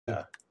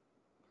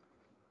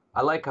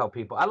I like how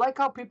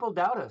people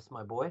doubt us,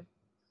 my boy.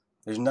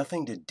 There's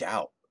nothing to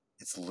doubt.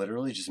 It's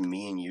literally just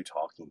me and you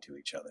talking to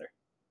each other.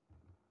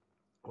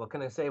 What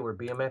can I say? We're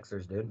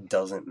BMXers, dude. It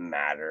doesn't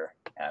matter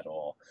at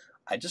all.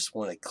 I just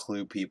want to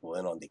clue people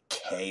in on the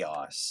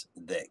chaos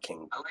that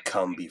can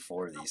come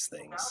before these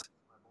things.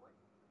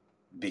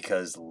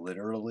 Because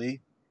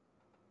literally,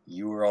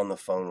 you were on the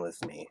phone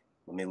with me.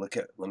 Let me look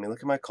at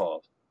my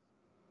call.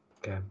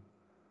 Okay.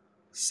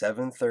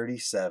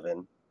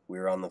 7:37. We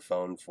were on the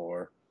phone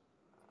for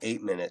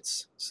 8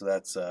 minutes. So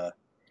that's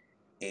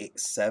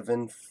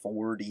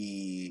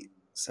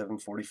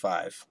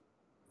 7:45.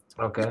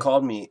 Okay. You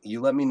called me.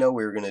 You let me know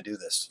we were going to do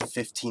this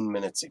 15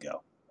 minutes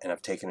ago. And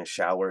I've taken a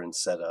shower and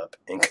set up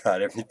and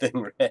got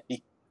everything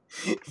ready.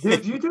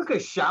 Dude, you took a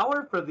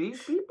shower for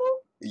these people?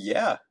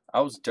 Yeah,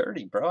 I was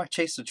dirty, bro. I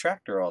chased a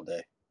tractor all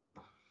day.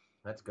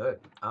 That's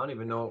good. I don't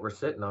even know what we're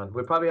sitting on.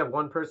 We probably have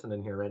one person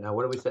in here right now.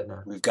 What are we sitting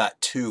at? We've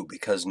got 2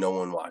 because no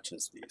one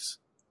watches these.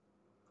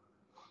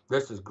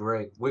 This is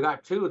great. We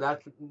got 2.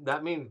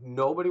 That means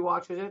nobody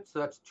watches it, so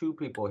that's 2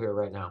 people here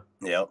right now.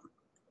 Yep.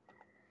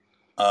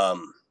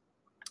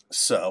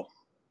 So,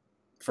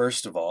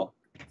 first of all,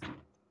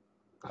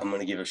 I'm going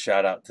to give a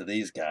shout out to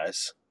these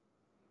guys.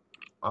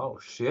 Oh,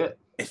 shit.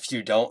 If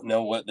you don't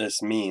know what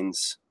this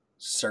means,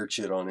 search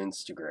it on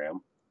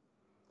Instagram.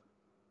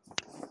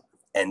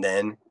 And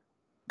then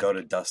go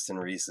to Dustin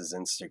Reese's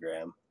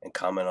Instagram and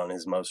comment on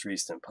his most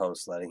recent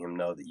post letting him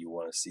know that you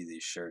want to see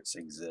these shirts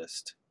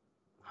exist.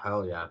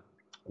 Hell yeah.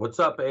 What's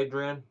up,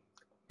 Adrian?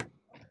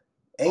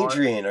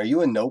 Adrian, are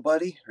you a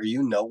nobody? Are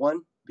you no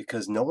one?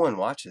 Because no one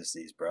watches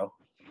these, bro.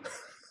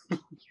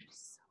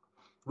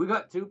 We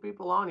got 2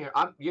 people on here.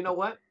 You know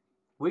what?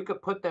 We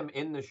could put them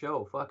in the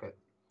show. Fuck it.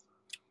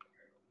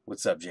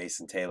 What's up,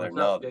 Jason Taylor? What's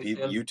no, up, the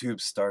Jason?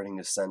 YouTube's starting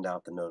to send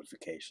out the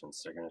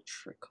notifications. They're going to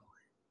trickle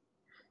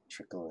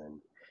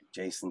in.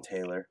 Jason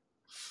Taylor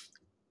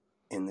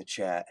in the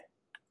chat.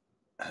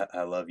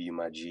 I love you,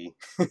 my G.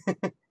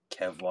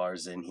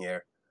 Kevlar's in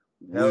here.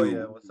 Hell Woo.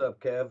 yeah. What's up,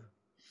 Kev?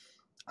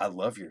 I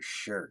love your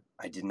shirt.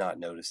 I did not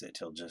notice it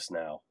till just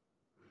now.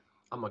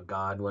 I'm a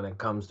god when it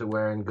comes to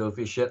wearing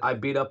goofy shit. I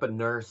beat up a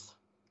nurse.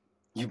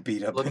 You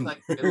beat up It a nurse.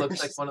 It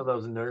looks like one of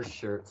those nurse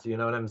shirts. You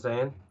know what I'm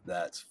saying?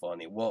 That's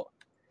funny. Well,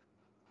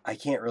 I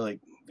can't really...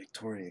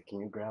 Victoria, can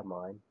you grab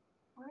mine?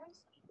 Where is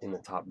it? In the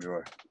top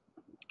drawer.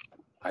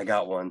 I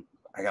got one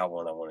I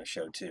want to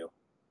show too.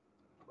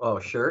 Oh,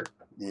 shirt?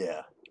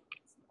 Yeah.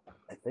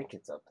 I think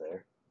it's up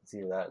there. It's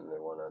either that and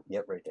the one on...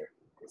 Yep, right there.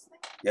 This thing?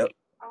 Yep.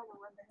 I don't know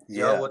what that is.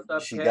 Yeah, Yo, what's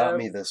up, she Kev? got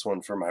me this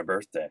one for my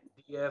birthday.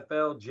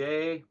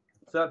 DFLJ.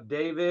 What's up,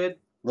 David?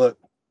 Look.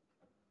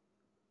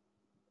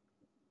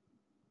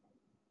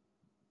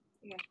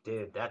 Yeah.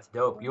 Dude, that's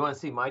dope. You want to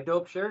see my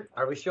dope shirt?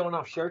 Are we showing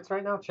off shirts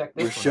right now? Check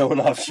this We're one. showing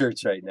off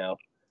shirts right now.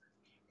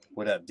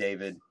 What up,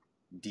 David?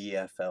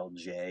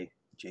 DFLJ,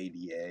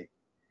 JDA,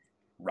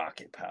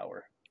 Rocket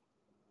Power.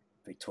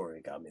 Victoria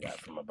got me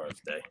that for my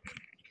birthday.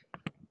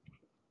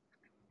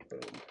 Boom.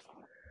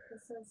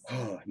 This is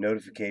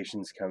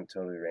Notifications come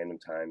totally random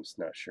times.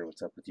 Not sure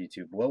what's up with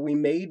YouTube. Well, we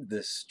made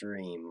this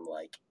stream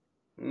like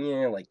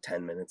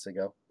 10 minutes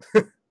ago.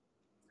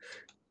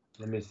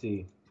 Let me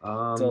see.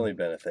 It's only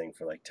been a thing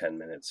for like 10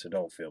 minutes, so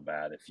don't feel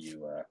bad if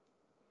you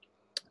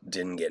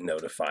didn't get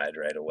notified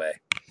right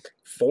away.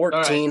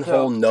 14 so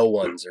whole no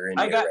ones are in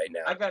here right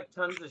now. I got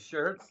tons of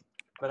shirts,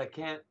 but I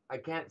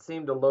can't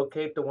seem to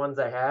locate the ones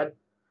I had.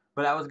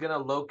 But I was gonna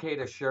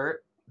locate a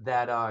shirt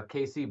that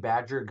KC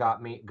Badger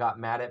got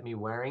mad at me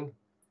wearing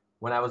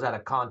when I was at a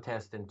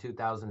contest in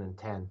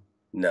 2010.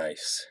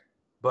 Nice.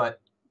 But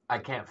I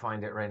can't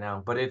find it right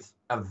now. But it's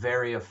a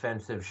very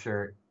offensive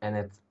shirt, and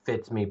it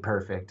fits me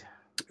perfect.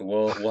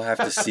 We'll have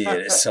to see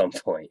it at some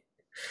point.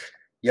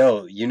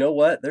 Yo, you know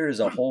what? There is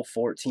a whole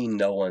 14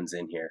 no ones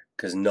in here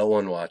because no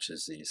one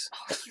watches these.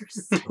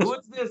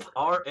 Who's this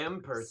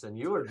RM person?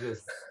 You are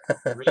just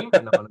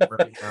screaming on him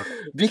right now.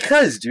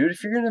 Because, dude,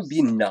 if you're gonna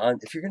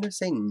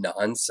say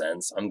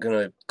nonsense, I'm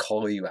gonna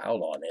call you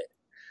out on it.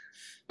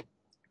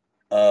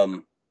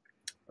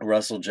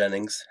 Russell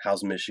Jennings,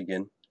 how's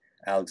Michigan?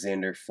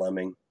 Alexander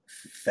Fleming,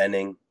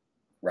 Fenning,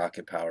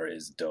 Rocket Power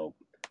is dope.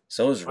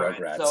 So is All right,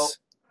 Rugrats. so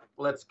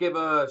let's give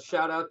a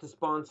shout out to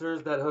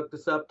sponsors that hooked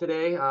us up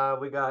today.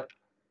 We got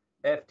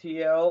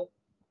FTL.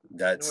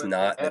 That's What is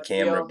not it? the FTL?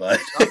 camera, bud.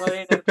 Oh, it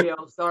ain't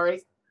FTL.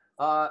 Sorry.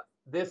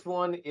 This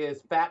one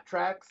is Fat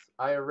Tracks.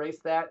 I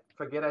erased that.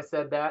 Forget I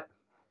said that.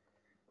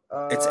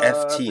 It's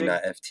FT,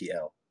 not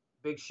FTL.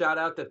 Big shout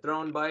out to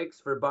Throne Bikes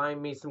for buying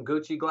me some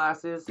Gucci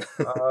glasses.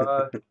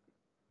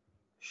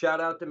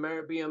 Shout out to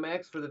Merit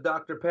BMX for the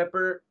Dr.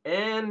 Pepper.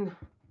 And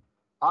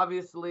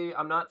obviously,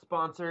 I'm not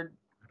sponsored,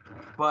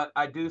 but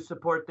I do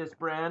support this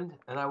brand.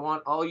 And I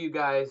want all you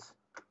guys,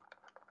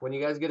 when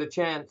you guys get a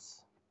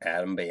chance,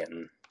 Adam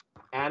Banton,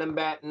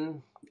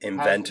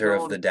 inventor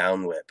of the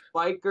down whip.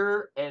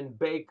 Biker and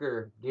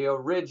Baker, the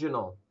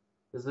original.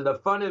 This is a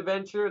fun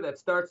adventure that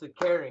starts with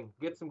caring.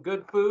 Get some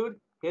good food.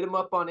 Hit him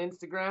up on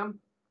Instagram.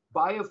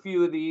 Buy a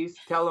few of these.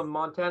 Tell him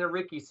Montana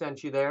Ricky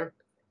sent you there.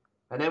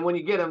 And then when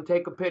you get them,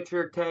 take a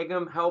picture, tag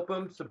them, help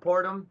them,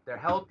 support them. They're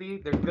healthy.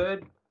 They're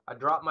good. I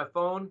dropped my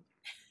phone.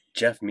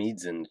 Jeff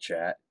Mead's in the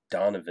chat.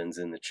 Donovan's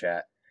in the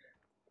chat.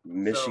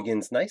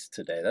 Michigan's nice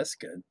today. That's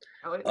good.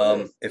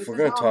 If we're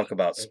going to talk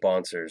about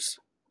sponsors,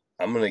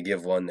 I'm going to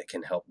give one that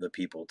can help the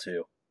people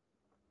too.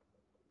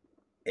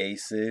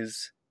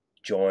 Aces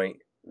Joint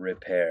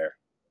Repair.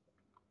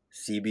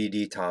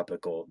 CBD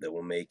topical that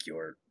will make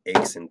your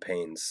aches and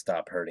pains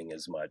stop hurting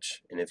as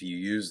much. And if you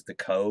use the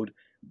code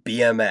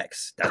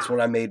BMX, that's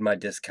what I made my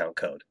discount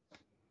code.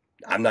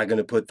 I'm not going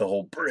to put the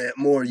whole Brant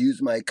Moore,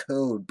 use my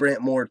code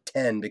Brant Moore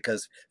 10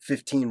 because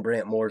 15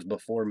 Brant Moores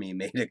before me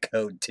made a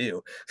code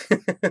too.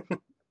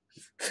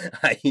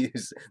 I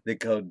use the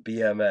code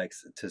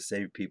BMX to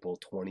save people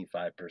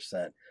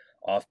 25%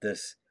 off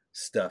this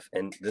stuff.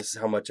 And this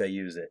is how much I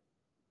use it.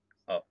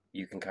 Oh,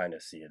 you can kind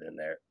of see it in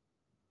there.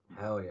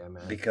 Hell yeah,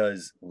 man.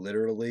 Because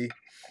literally,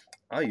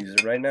 I'll use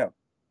it right now.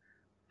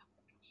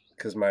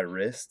 Because my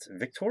wrist,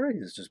 Victoria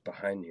is just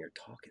behind here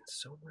talking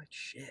so much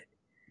shit.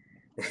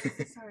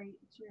 Sorry,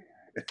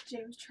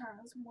 James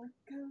Charles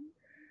Morgan.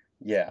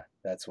 Yeah,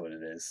 that's what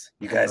it is.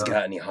 You guys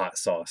got any hot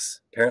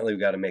sauce? Apparently, we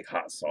got to make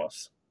hot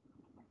sauce.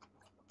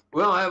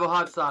 Well, I have a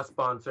hot sauce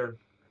sponsor,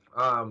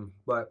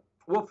 but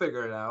we'll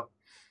figure it out.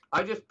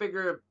 I just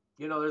figure,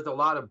 there's a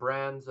lot of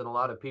brands and a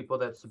lot of people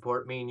that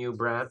support me and you,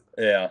 Brant.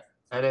 Yeah.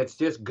 And it's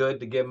just good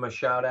to give them a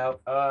shout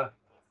out.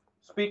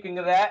 Speaking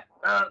of that,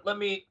 let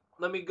me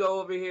go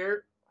over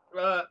here.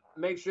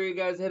 Make sure you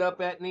guys hit up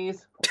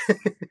Etnies.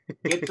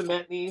 Get some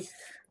Etnies.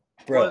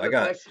 Bro, I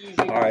got.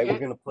 All right, we're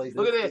gonna play this.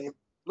 Look at this.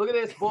 Look at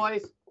this,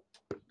 boys.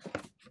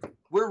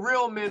 We're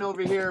real men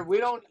over here. We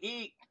don't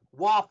eat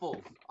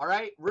waffles. All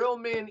right, real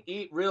men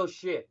eat real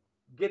shit.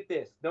 Get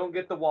this. Don't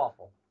get the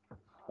waffle.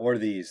 Or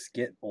these.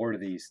 Get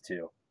these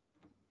too.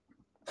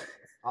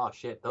 Oh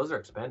shit, those are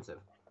expensive.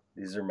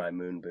 These are my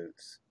moon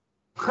boots.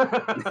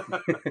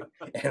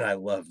 And I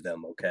love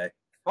them, okay?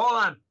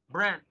 Hold on,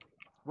 Brent.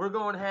 We're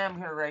going ham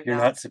here right now.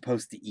 You're not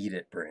supposed to eat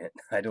it, Brent.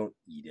 I don't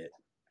eat it.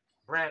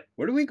 Brent.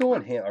 Where do we go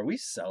on ham? Are we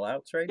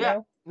sellouts right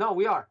now? No,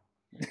 we are.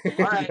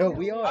 All right. No,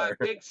 we are.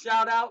 Big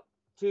shout out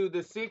to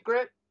The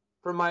Secret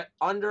for my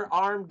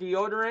underarm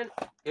deodorant.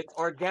 It's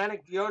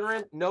organic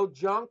deodorant, no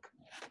junk.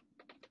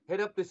 Hit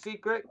up The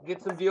Secret,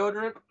 get some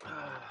deodorant.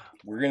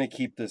 We're going to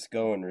keep this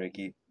going,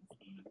 Ricky.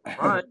 All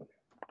right.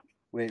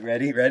 Wait,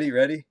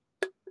 ready?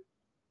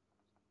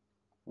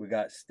 We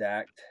got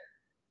Stacked.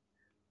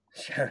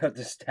 Shout out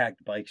to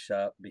Stacked Bike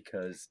Shop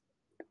because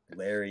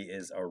Larry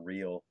is a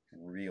real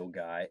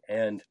guy.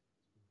 And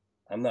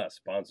I'm not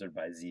sponsored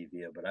by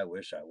Zevia, but I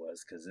wish I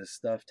was because this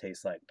stuff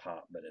tastes like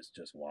pop, but it's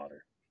just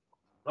water.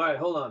 All right,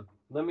 hold on.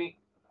 Let me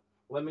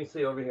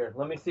see over here.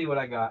 Let me see what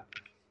I got.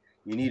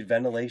 You need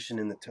ventilation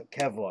in the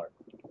Kevlar.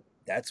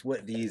 That's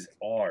what these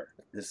are.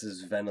 This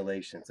is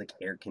ventilation. It's like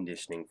air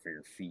conditioning for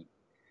your feet.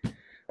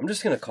 I'm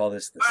just going to call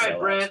this the sellout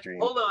Brent, stream.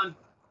 Hold on.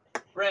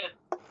 Brent.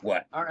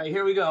 What? All right,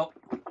 here we go.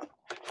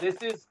 This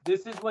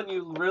is when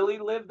you really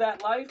live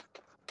that life.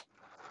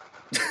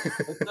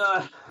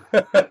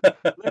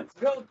 Let's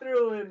go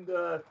through and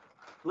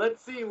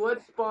let's see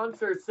what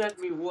sponsor sent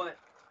me what.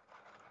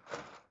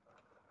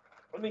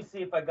 Let me see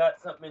if I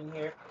got something in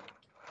here.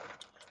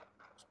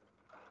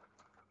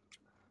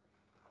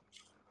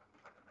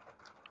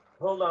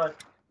 Hold on.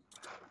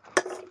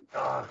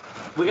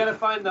 We gotta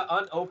find the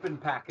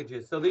unopened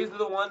packages. So these are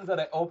the ones that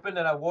I opened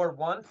and I wore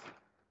once,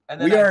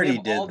 and then We I already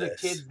give did all this.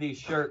 the kids these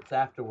shirts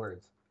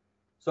afterwards.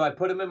 So I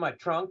put them in my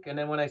trunk, and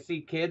then when I see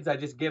kids, I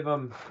just give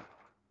them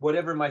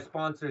whatever my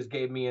sponsors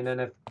gave me, and then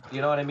if you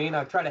know what I mean,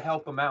 I try to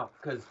help them out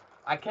because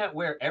I can't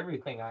wear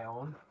everything I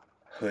own.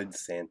 Hood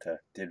Santa.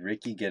 Did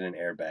Ricky get an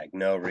airbag?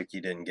 No,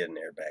 Ricky didn't get an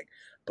airbag.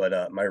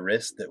 But my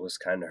wrist that was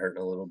kind of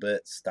hurting a little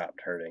bit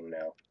stopped hurting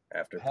now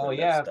after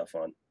putting that stuff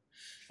on.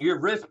 Your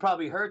wrist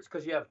probably hurts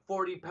because you have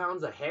 40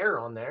 pounds of hair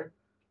on there.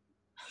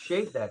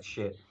 Shave that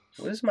shit.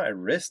 What is my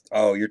wrist?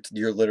 Oh,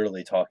 you're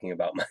literally talking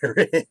about my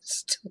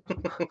wrist.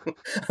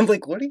 I'm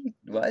like, what?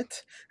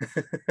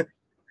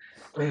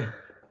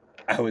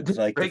 I would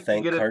like to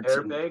thank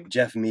Cartoon.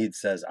 Jeff Mead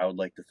says I would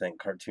like to thank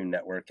Cartoon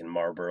Network and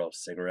Marlboro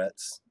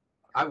cigarettes.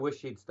 I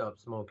wish he'd stop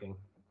smoking.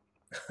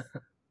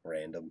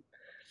 Random.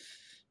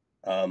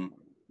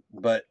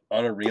 But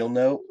on a real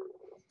note,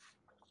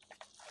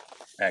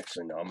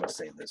 actually no, I'm gonna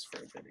save this for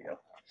a video.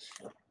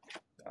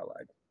 I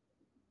lied.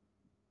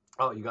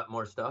 Oh, you got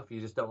more stuff? You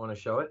just don't want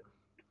to show it?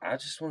 I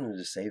just wanted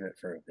to save it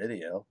for a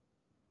video.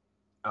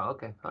 Oh,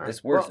 okay. All right.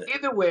 It's worth it.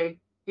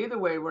 Either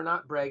way, we're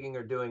not bragging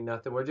or doing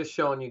nothing. We're just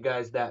showing you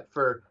guys that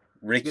for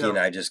Ricky and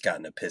I just got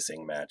in a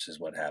pissing match is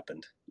what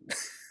happened.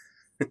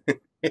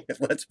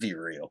 Let's be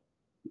real.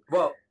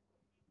 Well,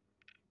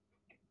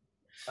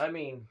 I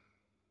mean,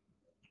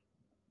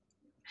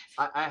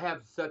 I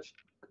have such,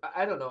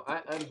 I don't know,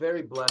 I'm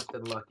very blessed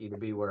and lucky to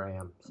be where I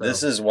am. So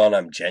this is one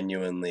I'm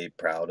genuinely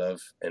proud of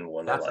and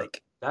one I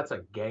like. That's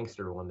a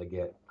gangster one to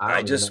get.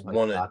 I just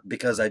wanted,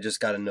 because I just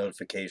got a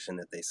notification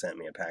that they sent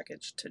me a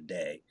package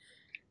today.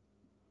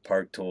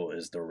 Park Tool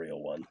is the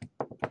real one.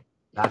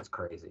 That's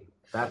crazy.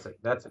 That's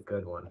a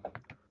good one.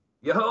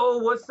 Yo,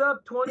 what's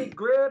up, 20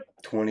 grip?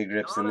 20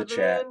 grips in the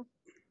chat. Donovan?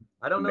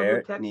 I don't know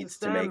who 20 grips in the chat. Donovan. I don't know who Merritt Texas needs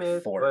to Sam make is,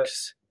 but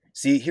forks.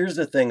 See, here's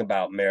the thing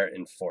about Merritt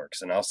and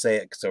forks, and I'll say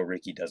it so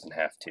Ricky doesn't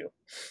have to, go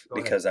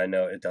ahead. because I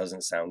know it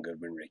doesn't sound good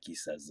when Ricky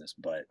says this,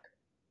 but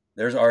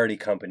there's already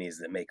companies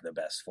that make the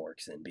best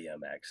forks in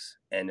BMX,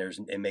 and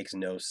it makes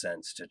no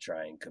sense to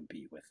try and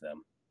compete with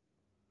them.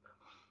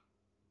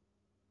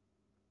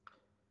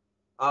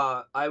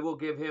 I will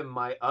give him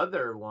my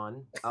other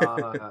one.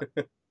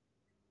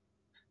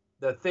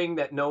 The thing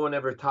that no one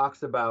ever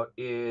talks about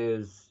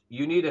is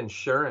you need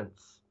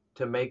insurance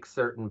to make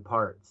certain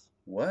parts.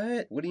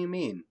 What? What do you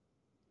mean?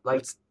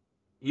 Like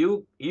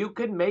you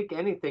could make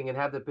anything and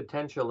have the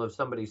potential of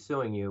somebody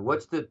suing you.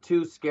 What's the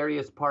two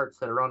scariest parts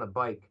that are on a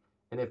bike?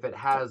 And if it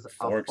has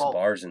forks, a fault,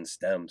 bars, and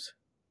stems.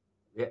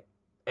 Yeah,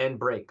 and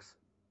brakes.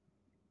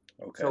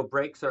 Okay. So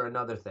brakes are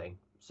another thing.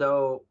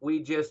 So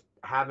we just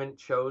haven't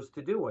chose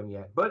to do one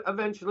yet. But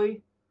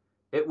eventually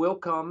it will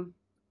come.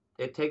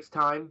 It takes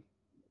time.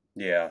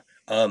 Yeah.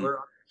 We're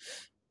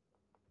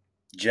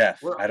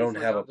Jeff, we're I don't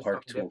obviously have a onto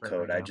park something tool different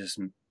code. right I now. just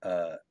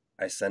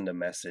I send a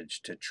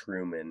message to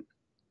Truman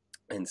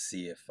and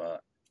see if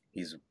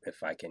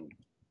I can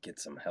get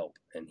some help,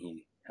 and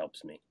he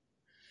helps me.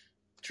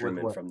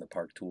 Truman what? from the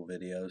Park Tool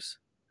videos.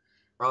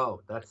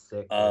 Oh, that's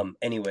sick. Man.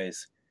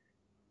 Anyways,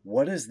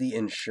 what does the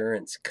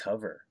insurance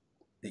cover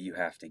that you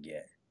have to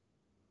get?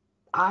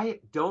 I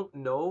don't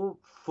know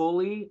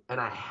fully, and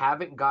I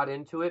haven't got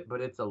into it, but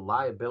it's a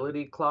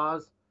liability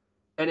clause,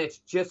 and it's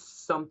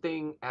just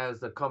something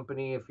as a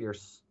company, if you're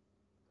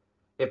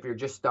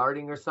just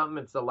starting or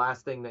something, it's the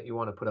last thing that you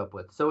want to put up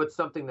with. So it's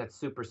something that's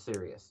super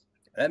serious.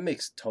 That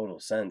makes total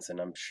sense, and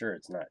I'm sure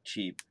it's not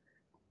cheap.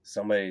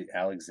 Somebody,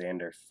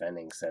 Alexander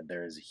Fenning, said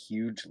there is a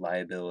huge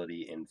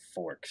liability in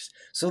forks.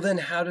 So then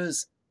how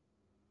does...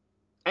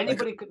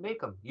 Anybody could make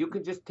them. You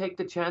could just take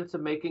the chance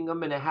of making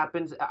them, and it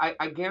happens.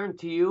 I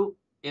guarantee you,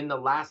 in the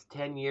last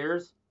 10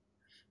 years,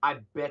 I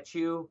bet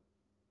you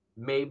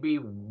maybe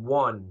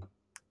one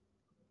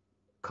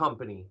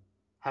company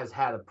has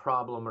had a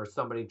problem or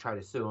somebody try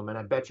to sue them, and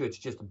I bet you it's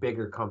just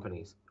bigger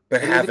companies.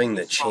 But having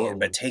the chance,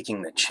 but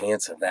taking the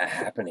chance of that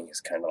happening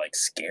is kind of like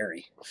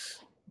scary.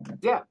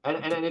 Yeah,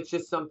 and it's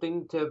just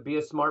something to be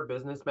a smart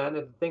businessman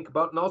and think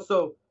about. And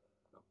also,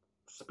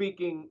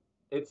 speaking,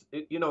 it's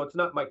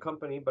not my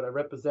company, but I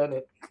represent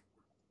it.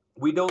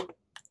 We don't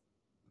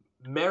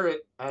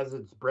Merritt as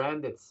its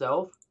brand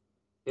itself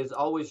is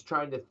always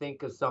trying to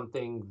think of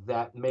something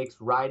that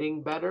makes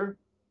riding better,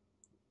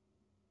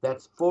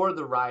 that's for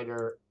the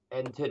rider,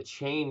 and to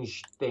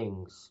change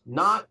things,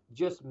 not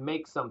just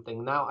make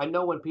something. Now, I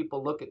know when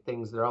people look at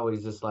things, they're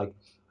always just like,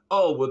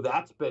 oh, well,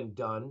 that's been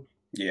done.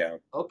 Yeah.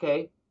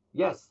 Okay.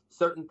 Yes,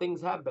 certain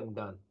things have been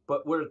done,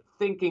 but we're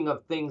thinking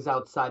of things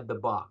outside the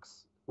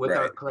box with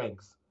our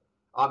cranks.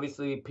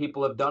 Obviously,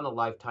 people have done a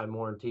lifetime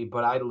warranty,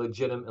 but I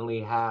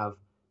legitimately have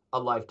a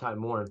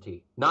lifetime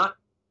warranty. Not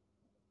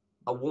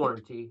a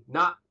warranty,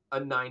 not a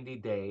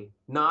 90-day,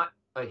 not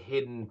a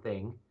hidden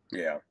thing.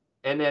 Yeah.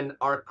 And then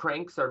our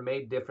cranks are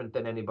made different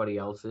than anybody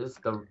else's.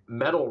 The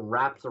metal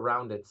wraps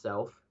around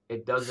itself.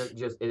 It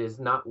is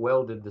not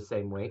welded the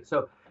same way.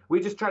 So we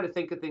just try to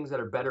think of things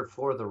that are better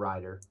for the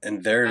rider.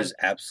 And there's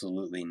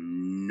absolutely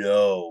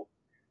no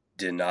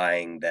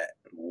denying that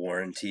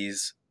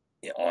warranties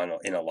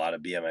in a lot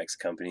of BMX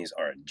companies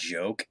are a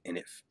joke. And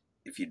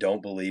if you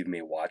don't believe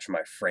me, watch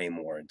my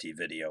frame warranty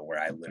video where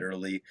I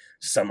literally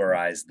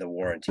summarize the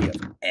warranty of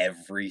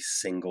every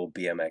single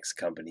BMX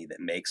company that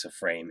makes a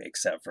frame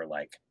except for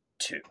like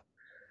 2.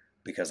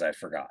 Because I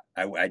forgot.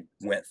 I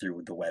went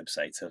through the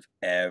websites of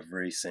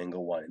every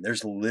single one. And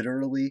there's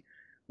literally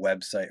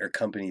website or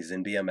companies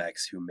in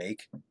BMX who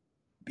make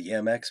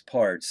BMX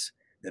parts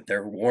that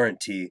their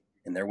warranty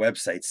and their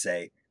websites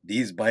say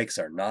these bikes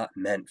are not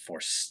meant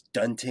for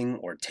stunting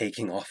or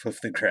taking off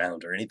of the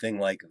ground or anything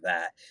like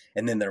that.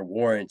 And then their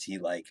warranty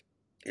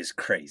is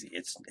crazy.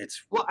 It's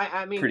well,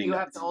 I mean, you nuts.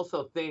 have to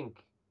also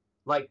think,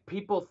 like,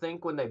 people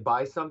think when they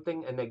buy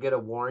something and they get a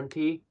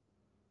warranty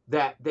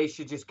that they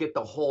should just get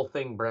the whole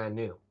thing brand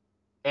new,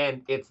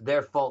 and it's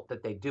their fault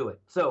that they do it.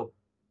 So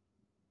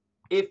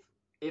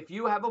if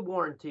you have a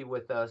warranty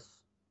with us,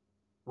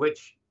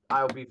 which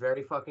I'll be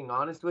very fucking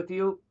honest with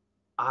you,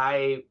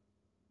 I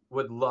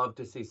would love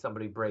to see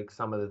somebody break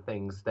some of the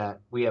things that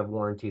we have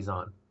warranties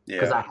on,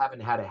 because I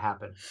haven't had it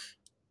happen.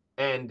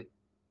 And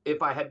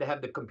if I had to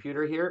have the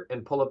computer here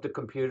and pull up the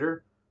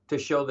computer to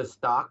show the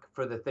stock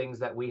for the things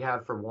that we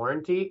have for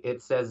warranty,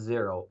 it says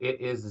 0.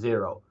 It is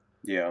 0.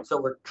 Yeah.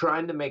 So we're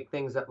trying to make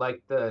things that,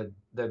 like the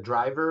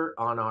driver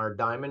on our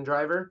Diamond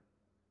driver,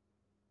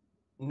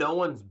 no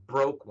one's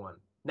broke one.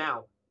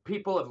 Now,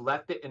 people have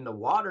left it in the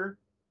water.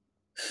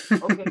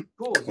 Okay,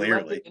 cool. Clearly. You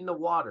left it in the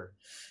water.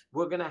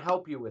 We're going to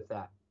help you with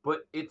that.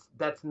 But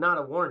that's not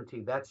a warranty.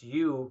 That's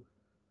you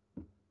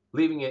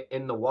leaving it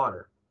in the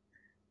water.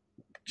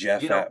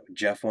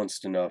 Jeff wants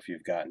to know if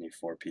you've got any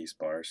 4-piece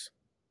bars.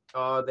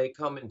 They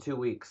come in 2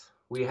 weeks.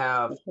 We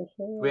have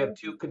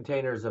 2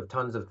 containers of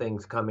tons of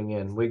things coming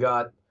in. We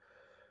got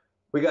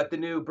We got the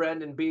new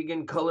Brandon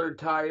Began colored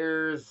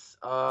tires.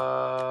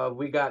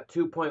 We got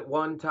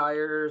 2.1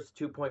 tires,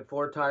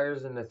 2.4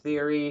 tires in the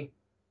Theory.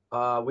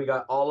 We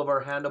got all of our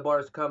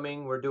handlebars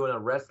coming. We're doing a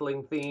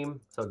wrestling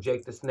theme. So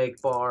Jake the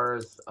Snake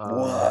bars.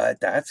 What?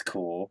 That's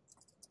cool.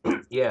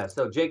 Yeah,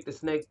 so Jake the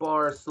Snake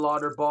bars,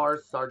 Slaughter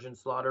bars, Sergeant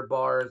Slaughter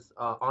bars,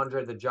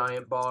 Andre the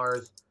Giant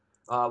bars.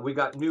 We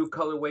got new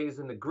colorways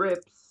in the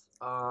grips.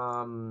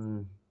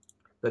 The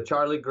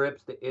Charlie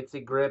grips, the Itzy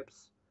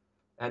grips,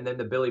 and then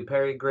the Billy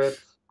Perry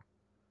grips.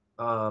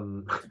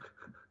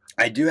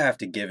 I do have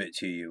to give it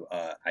to you.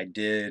 I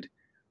did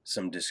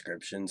some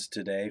descriptions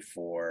today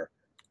for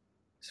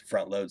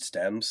front load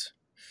stems,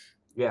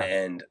 Yeah.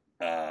 and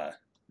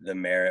the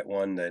Merit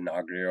one, the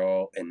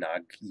inaugural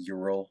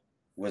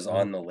was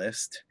on the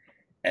list,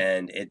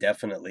 and it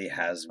definitely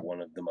has one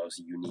of the most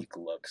unique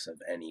looks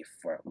of any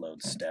front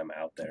load stem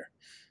out there.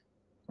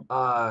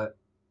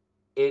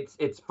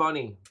 It's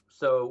funny.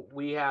 So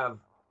we have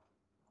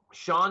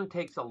Sean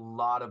takes a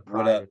lot of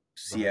pride. What up,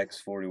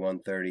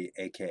 CX4130,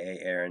 aka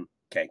Aaron?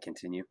 Okay,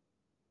 continue.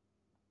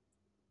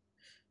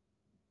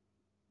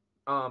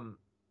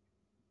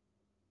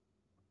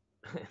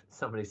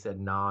 Somebody said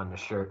 "nah" on the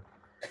shirt.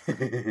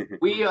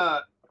 we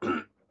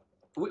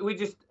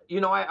just,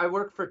 I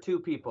work for two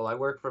people. I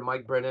work for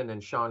Mike Brennan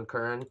and Sean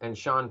Kern, and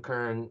Sean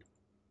Kern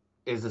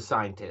is a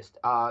scientist.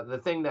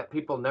 The thing that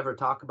people never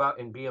talk about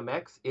in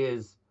BMX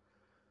is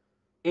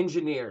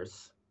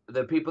engineers,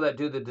 the people that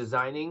do the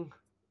designing.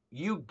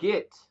 You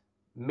get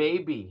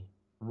maybe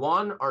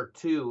one or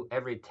two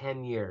every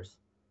 10 years.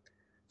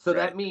 So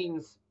that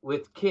means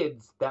with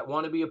kids that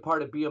want to be a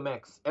part of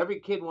BMX,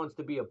 every kid wants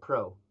to be a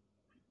pro.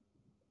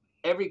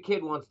 Every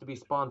kid wants to be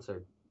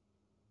sponsored.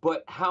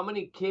 But how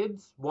many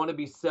kids want to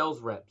be sales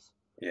reps?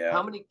 Yeah.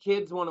 How many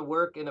kids want to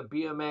work in a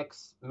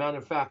BMX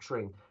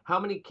manufacturing? How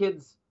many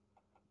kids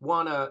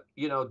want to,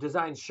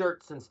 design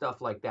shirts and stuff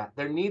like that?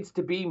 There needs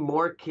to be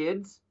more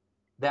kids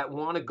that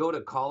want to go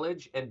to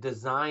college and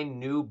design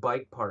new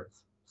bike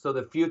parts so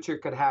the future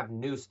could have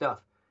new stuff.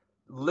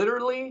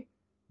 Literally,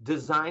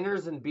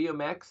 designers in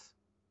BMX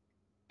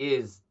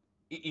is,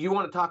 you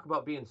want to talk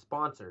about being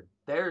sponsored.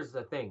 There's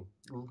the thing.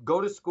 Go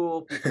to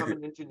school, become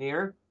an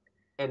engineer,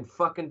 and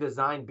fucking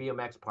design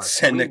BMX parts.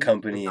 Send the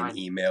company an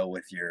email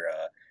with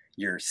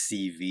your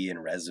CV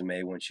and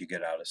resume once you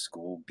get out of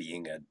school,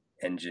 being an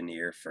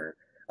engineer for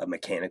a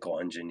mechanical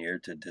engineer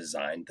to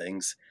design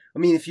things. I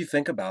mean, if you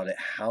think about it,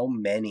 how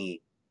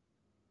many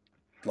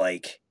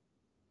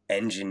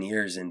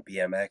engineers in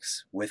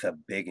BMX with a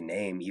big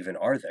name even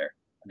are there?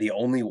 The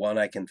only one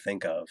I can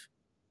think of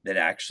that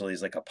actually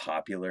is a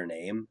popular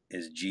name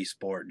is G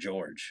Sport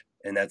George,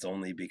 and that's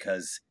only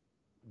because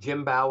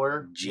Jim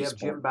Bauer. G-Sport.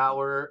 Jim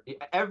Bauer.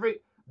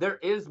 There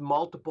is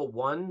multiple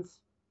ones,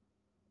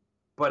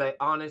 but I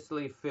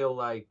honestly feel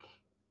like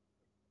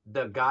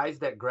the guys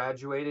that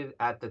graduated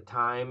at the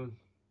time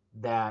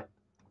that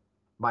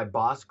my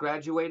boss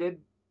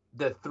graduated,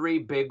 the three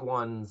big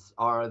ones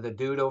are the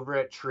dude over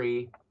at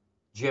Tree,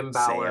 Jim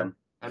Bauer, Sam,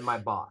 and my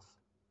boss.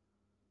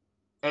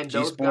 And G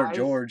those Sport guys,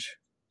 George.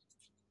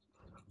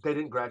 They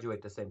didn't graduate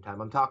at the same time.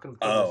 I'm talking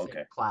from the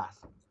same class.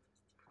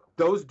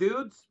 Those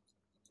dudes,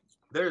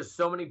 there's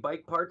so many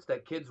bike parts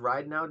that kids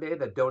ride nowadays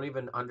that don't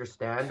even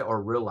understand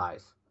or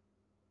realize.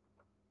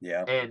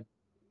 Yeah. And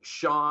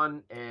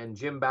Sean and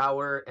Jim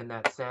Bauer and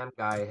that Sam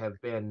guy have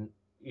been,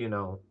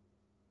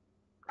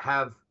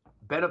 have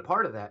been a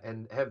part of that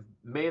and have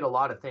made a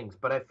lot of things.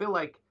 But I feel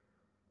like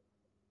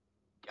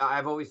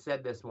I've always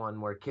said this one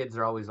where kids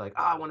are always like,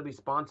 I want to be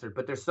sponsored.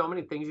 But there's so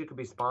many things you could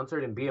be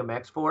sponsored in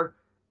BMX for.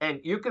 And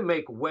you can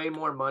make way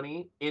more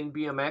money in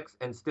BMX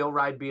and still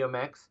ride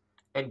BMX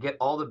and get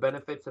all the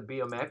benefits of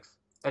BMX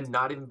and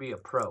not even be a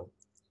pro.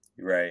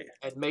 Right.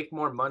 And make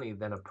more money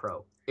than a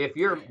pro. If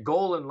your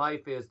goal in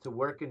life is to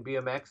work in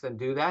BMX and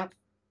do that,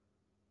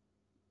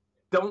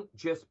 don't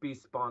just be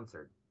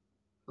sponsored.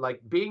 Like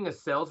being a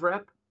sales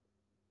rep,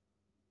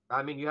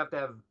 I mean, you have to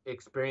have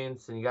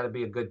experience and you got to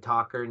be a good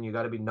talker and you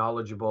got to be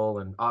knowledgeable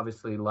and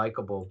obviously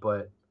likable,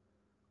 but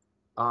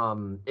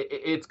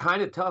it's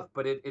kind of tough,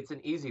 but it's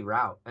an easy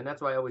route. And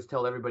that's why I always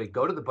tell everybody,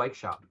 go to the bike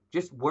shop.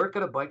 Just work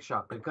at a bike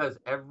shop because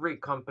every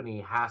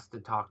company has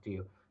to talk to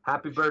you.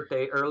 Happy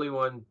birthday, early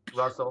one,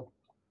 Russell.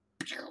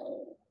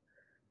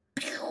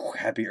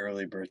 Happy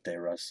early birthday,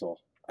 Russell.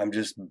 I'm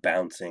just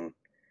bouncing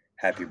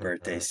happy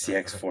birthday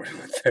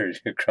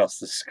CX4130 across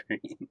the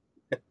screen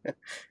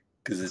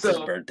because it's his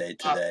birthday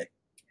today.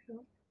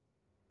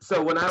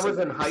 So when I was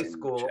in high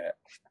school,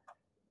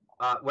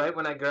 right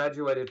when I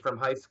graduated from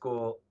high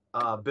school,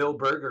 Bill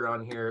Berger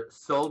on here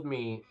sold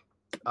me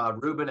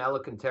Ruben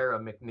Alcantara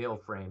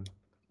McNeil frame.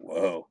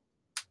 Whoa.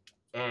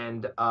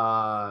 And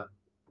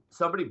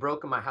somebody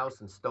broke in my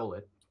house and stole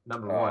it,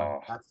 number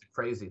one. That's the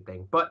crazy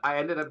thing. But I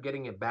ended up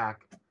getting it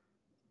back.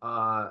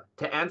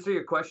 To answer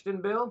your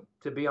question, Bill,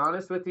 to be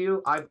honest with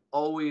you, I've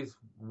always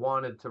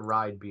wanted to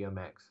ride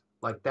BMX.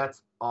 Like,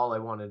 that's all I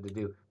wanted to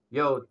do.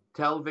 Yo,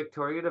 tell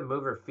Victoria to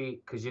move her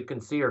feet because you can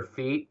see her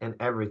feet and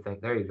everything.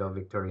 There you go,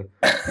 Victoria.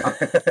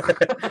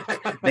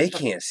 They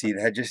can't see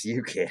that, just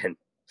you can.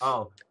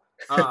 Oh,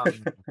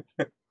 Um,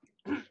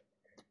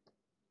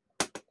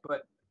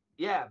 but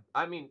yeah,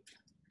 I mean,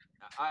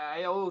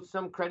 I owe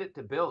some credit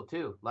to Bill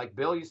too. Like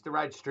Bill used to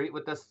ride street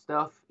with us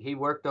stuff. He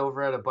worked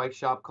over at a bike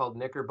shop called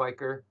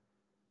Knickerbiker,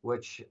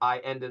 which I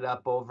ended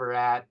up over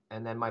at,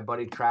 and then my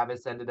buddy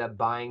Travis ended up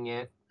buying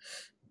it,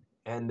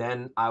 and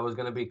then I was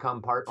going to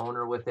become part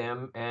owner with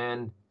him.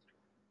 And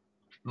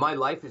my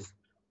life is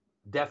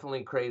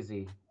definitely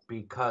crazy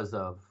because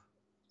of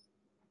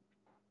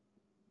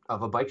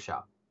a bike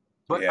shop.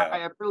 But Yeah.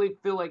 I really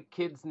feel like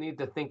kids need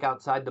to think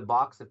outside the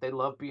box. If they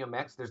love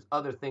BMX, there's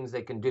other things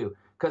they can do,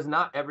 because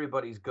not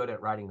everybody's good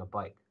at riding a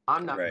bike.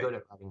 I'm not Right. good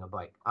at riding a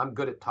bike. I'm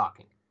good at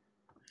talking.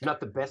 I'm not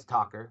the best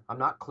talker. I'm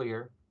not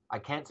clear. I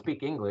can't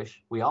speak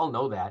English. We all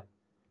know that.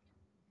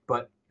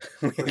 But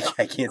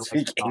I can't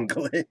speak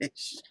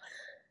English.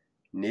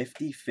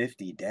 Nifty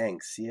 50. Dang,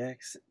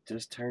 CX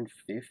just turned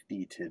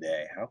 50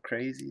 today. How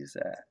crazy is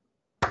that?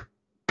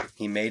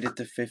 He made it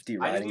to 50 I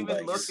riding didn't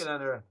even bikes. look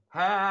at her.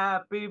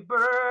 Happy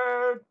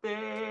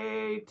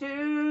birthday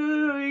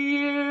to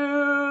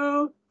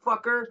you,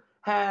 fucker.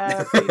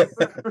 Happy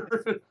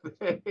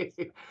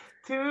birthday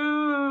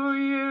to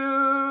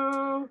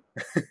you.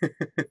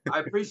 I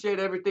appreciate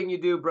everything you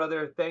do,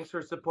 brother. Thanks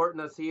for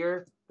supporting us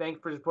here. Thanks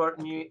for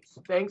supporting you.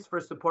 Thanks for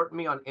supporting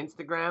me on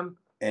Instagram.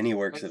 And he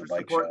works Thanks at a for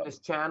bike supporting shop. this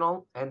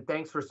channel, and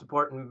thanks for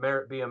supporting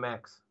Merit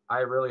BMX. I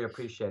really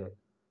appreciate it.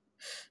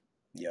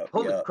 Yep.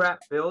 Holy crap,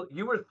 Bill!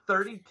 You were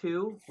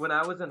 32 when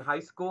I was in high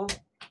school.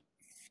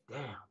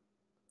 Damn.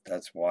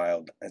 That's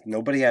wild.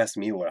 Nobody asked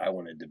me what I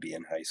wanted to be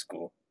in high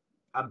school.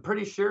 I'm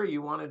pretty sure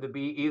you wanted to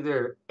be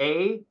either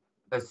A,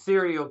 a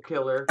serial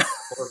killer,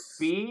 or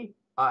B,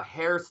 a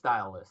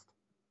hairstylist.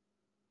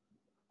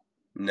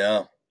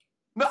 No.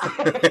 No.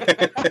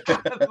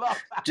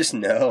 Just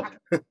no.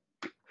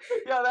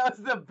 Yeah, that's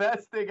the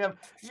best thing ever.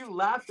 You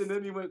laughed and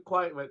then you went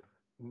quiet and went,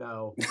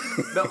 no.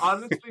 No,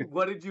 honestly,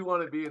 what did you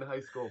want to be in high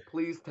school?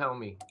 Please tell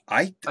me.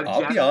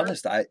 I'll be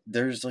honest,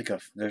 there's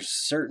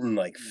certain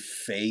like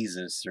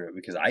phases through it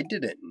because I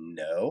didn't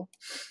know.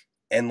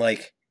 And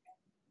like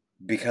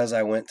because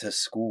I went to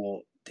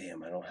school,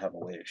 damn, I don't have a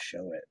way to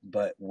show it.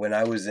 But when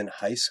I was in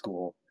high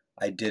school,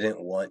 I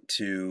didn't want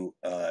to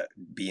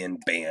be in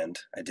band.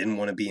 I didn't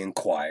want to be in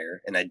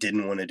choir, and I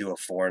didn't want to do a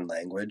foreign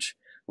language,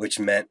 which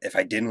meant if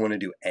I didn't want to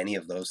do any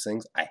of those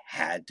things, I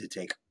had to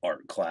take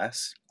art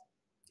class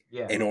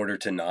in order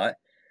to not.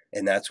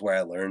 And that's where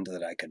I learned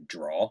that I could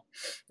draw.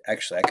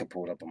 Actually, I could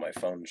pull it up on my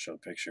phone and show a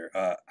picture.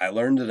 I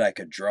learned that I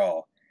could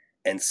draw.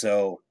 And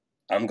so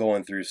I'm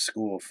going through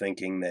school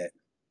thinking that,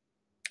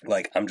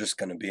 like, I'm just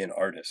going to be an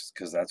artist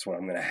because that's what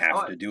I'm going to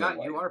have to do in life.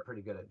 You are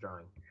pretty good at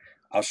drawing.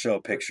 I'll show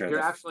a picture. You're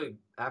actually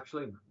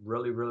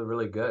really, really,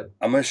 really good.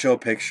 I'm going to show a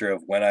picture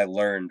of when I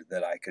learned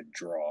that I could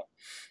draw.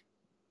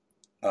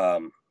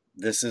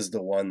 This is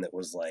the one that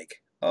was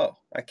like, oh,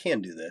 I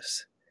can do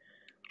this.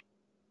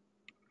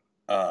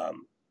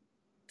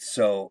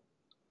 So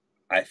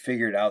I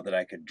figured out that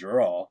I could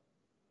draw,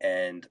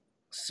 and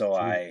so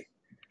I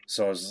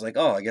was just like,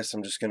 oh, I guess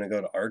I'm just going to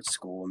go to art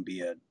school and be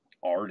an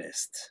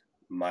artist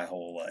my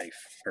whole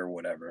life or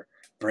whatever.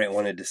 Brent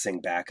wanted to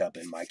sing backup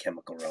in My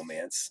Chemical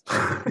Romance.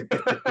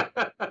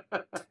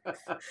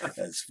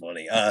 That's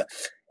funny.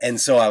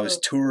 And so I was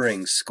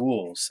touring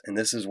schools, and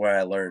this is where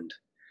I learned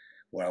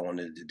what I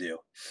wanted to do.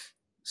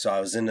 So I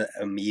was in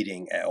a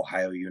meeting at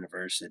Ohio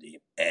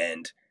University,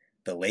 and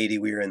the lady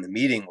we were in the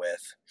meeting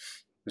with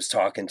was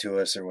talking to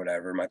us or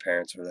whatever. My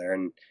parents were there,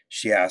 and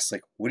she asked,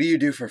 like, what do you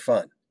do for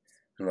fun?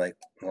 I'm like,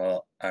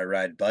 well, I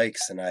ride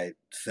bikes and I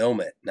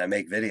film it and I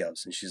make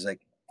videos. And she's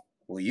like,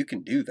 well, you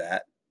can do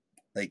that.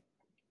 Like,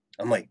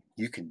 I'm like,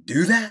 you can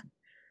do that?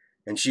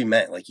 And she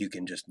meant like you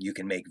can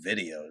make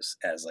videos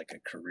as like a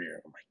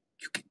career. I'm like,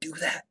 you can do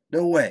that?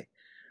 No way.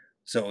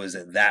 So it was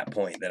at that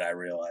point that I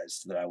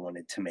realized that I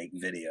wanted to make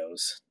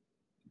videos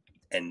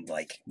and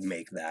like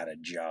make that a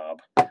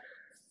job.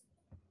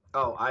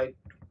 Oh,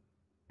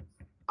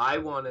 I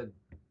wanted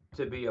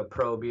to be a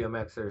pro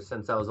BMXer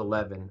since I was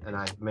 11, and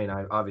I mean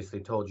I obviously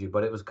told you,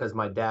 but it was because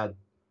my dad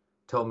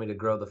told me to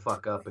grow the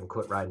fuck up and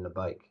quit riding a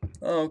bike.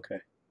 Oh, okay.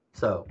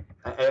 So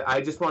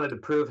I just wanted to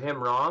prove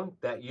him wrong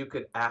that you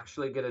could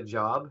actually get a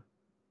job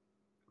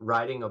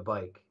riding a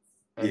bike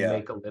and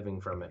make a living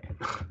from it.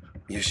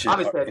 You should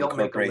obviously, I don't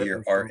incorporate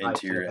your art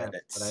into your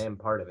edits. But I am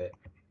part of it.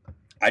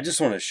 I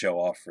just want to show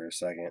off for a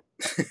second.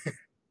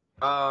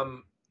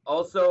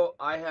 Also,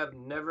 I have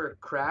never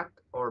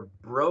cracked or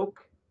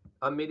broke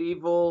a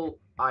medieval.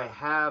 I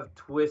have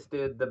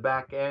twisted the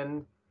back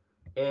end,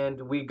 and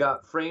we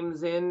got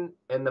frames in,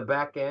 and the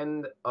back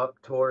end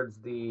up towards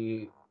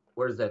the,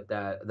 where's that,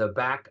 the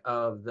back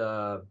of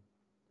the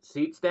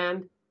seat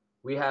stand,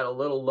 we had a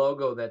little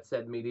logo that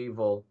said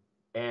medieval,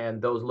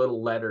 and those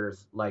little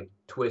letters like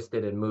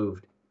twisted and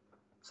moved.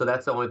 So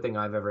that's the only thing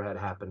I've ever had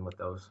happen with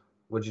those.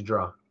 What'd you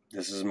draw?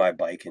 This is my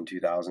bike in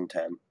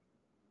 2010.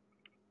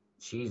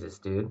 Jesus,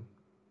 dude.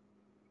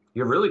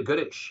 You're really good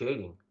at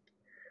shading.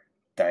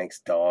 Thanks,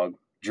 dog.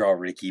 Draw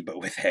Ricky,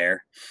 but with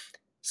hair.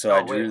 So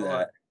I drew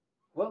that.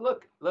 Well,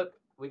 look.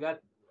 We got...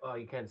 Oh,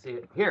 you can't see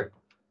it. Here.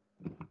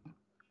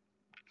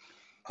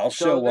 I'll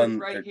show So one.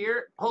 this right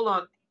here, hold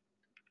on.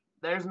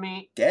 There's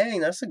me. Dang,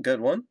 that's a good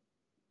one.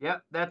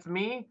 Yep, that's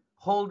me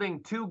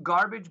holding 2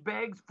 garbage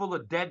bags full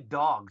of dead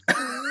dogs.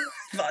 I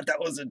thought that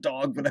was a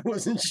dog, but I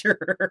wasn't sure.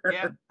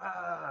 Yep.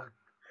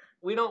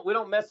 We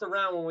don't mess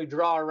around when we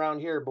draw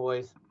around here,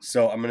 boys.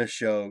 So I'm gonna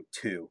show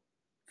 2.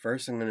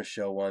 First, I'm gonna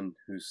show one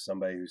who's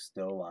somebody who's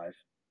still alive.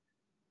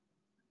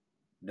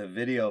 The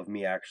video of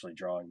me actually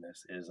drawing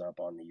this is up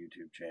on the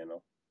YouTube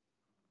channel.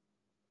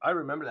 I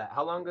remember that.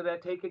 How long did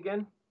that take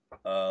again?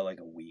 Like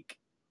a week.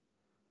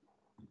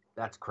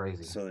 That's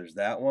crazy. So there's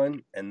that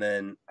one, and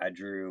then I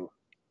drew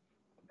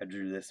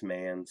this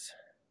man's.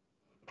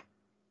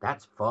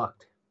 That's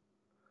fucked.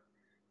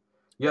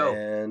 Yo,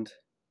 And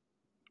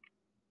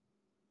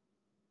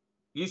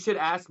you should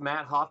ask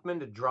Matt Hoffman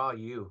to draw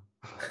you.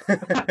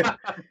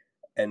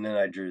 and then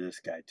I drew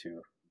this guy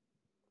too,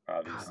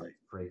 God, obviously.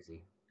 that's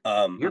crazy.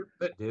 Um, You're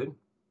good, dude.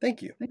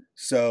 Thank you.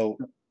 So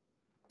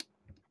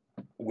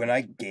when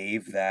I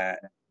gave that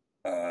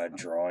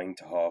drawing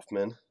to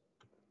Hoffman,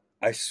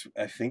 I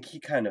think he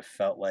kind of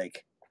felt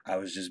like I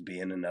was just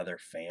being another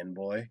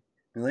fanboy.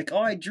 Like, oh,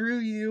 I drew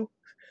you.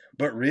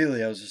 But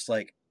really, I was just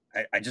like,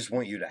 I just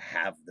want you to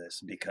have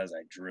this because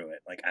I drew it.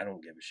 Like, I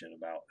don't give a shit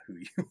about who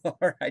you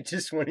are. I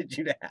just wanted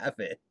you to have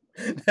it.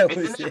 That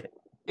was it.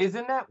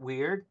 Isn't that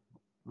weird?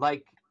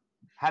 Like,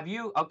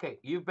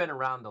 you've been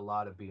around a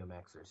lot of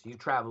BMXers. You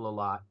travel a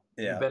lot.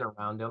 Yeah. You've been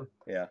around them.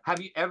 Yeah.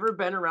 Have you ever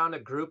been around a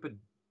group of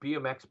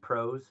BMX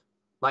pros?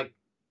 Like,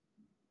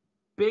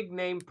 big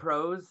name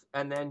pros,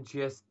 and then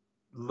just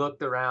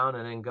looked around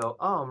and then go,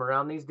 oh, I'm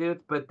around these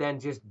dudes, but then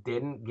just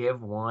didn't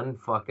give one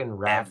fucking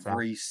rat's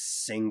Every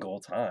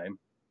single time.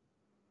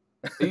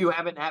 You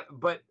haven't had,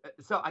 but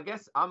so I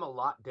guess I'm a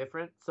lot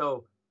different.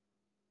 So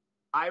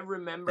I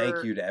remember.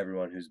 Thank you to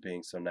everyone who's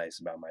being so nice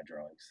about my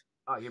drawings.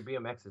 Oh, your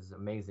BMX is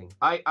amazing.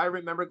 I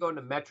remember going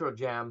to Metro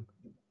Jam,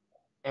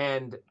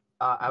 and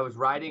I was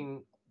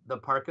riding the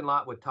parking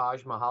lot with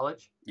Taj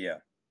Mahalik. Yeah.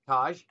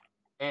 Taj,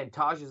 and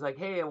Taj is like,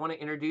 "Hey, I want to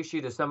introduce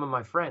you to some of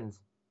my friends,"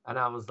 and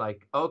I was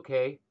like,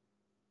 "Okay,"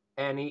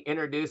 and he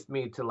introduced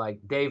me to like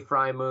Dave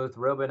Frymuth,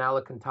 Ruben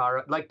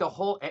Alcantara, like the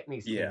whole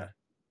Etnies team. Yeah.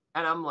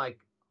 And I'm like,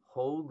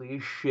 holy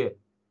shit.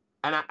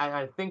 And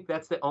I think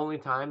that's the only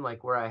time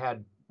like where I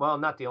had, well,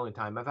 not the only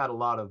time. I've had a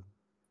lot of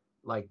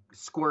like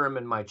squirm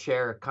in my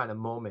chair kind of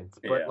moments.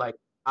 But Yeah. like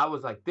I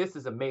was like, this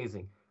is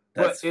amazing.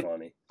 That's But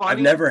funny. I've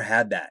never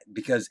had that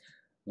because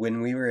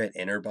when we were at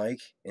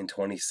Interbike in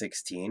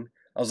 2016,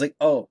 I was like,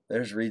 oh,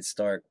 there's Reed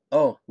Stark.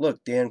 Oh,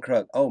 look, Dan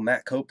Kruk. Oh,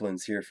 Matt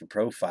Copeland's here for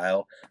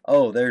profile.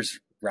 Oh,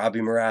 there's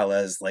Robbie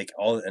Morales. Like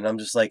all, and I'm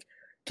just like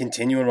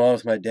continuing on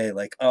with my day.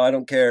 Like, oh, I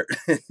don't care.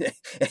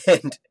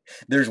 And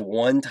there's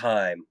one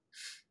time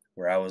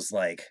where I was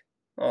like,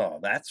 oh,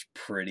 that's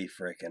pretty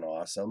freaking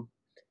awesome.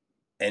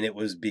 And it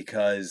was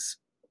because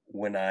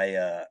when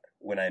I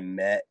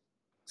met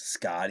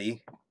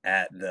Scotty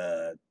at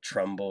the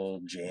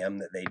Trumbull Jam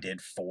that they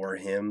did for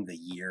him the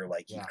year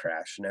like he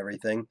crashed and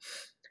everything,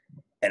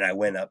 and I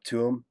went up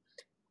to him,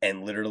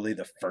 and literally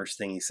the first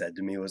thing he said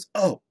to me was,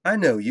 "Oh, I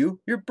know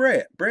you. You're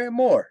Brant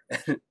Moore."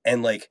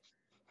 And like,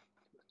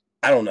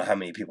 I don't know how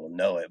many people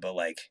know it, but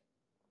like,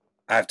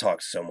 I've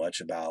talked so much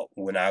about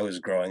when I was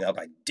growing up,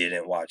 I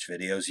didn't watch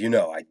videos. You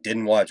know, I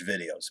didn't watch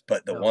videos,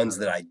 but the ones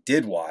that I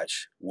did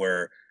watch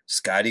were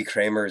Scotty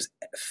Kramer's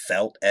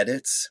felt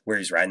edits, where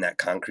he's riding that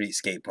concrete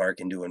skate park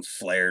and doing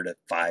flare to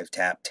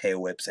 5-tap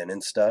tail whips in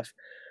and stuff.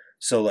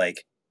 So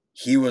like,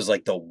 he was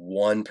like the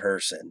one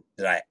person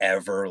that I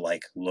ever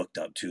like looked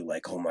up to,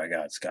 like, oh my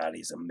God,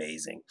 Scotty's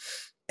amazing.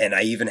 And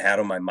I even had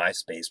on my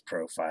MySpace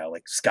profile,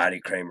 like,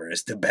 Scotty Kramer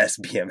is the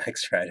best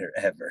BMX rider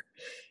ever.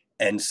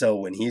 And so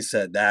when he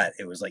said that,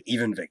 it was like,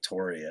 even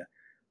Victoria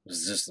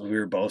was just, we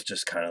were both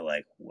just kind of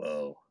like,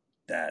 whoa,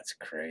 that's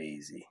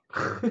crazy.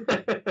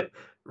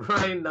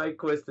 Ryan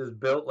Nyquist is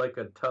built like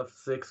a tough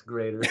 6th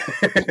grader.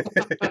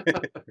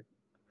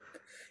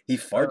 He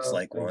farts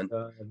like one.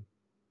 God.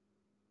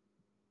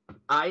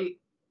 I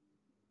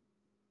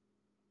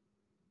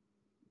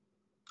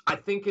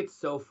think it's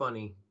so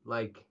funny,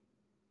 like,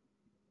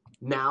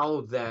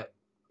 now that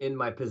in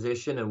my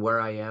position and where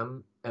I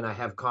am, and I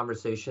have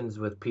conversations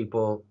with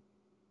people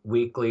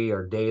weekly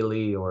or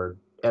daily or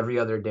every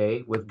other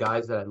day with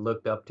guys that I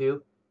looked up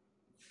to,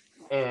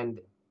 and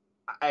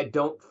I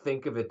don't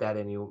think of it that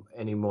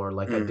anymore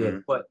like I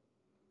did. But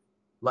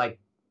like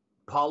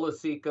Paul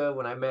Osica,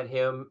 when I met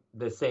him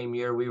the same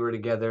year we were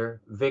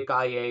together, Vic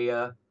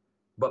Ayala,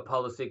 but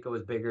Paul Osica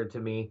was bigger to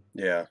me.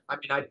 Yeah. I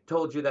mean, I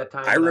told you that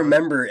time. I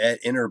remember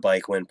at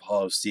Interbike when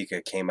Paul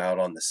Osica came out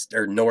on the,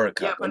 or Nora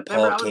Cup, when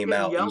Paul came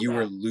out and you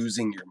were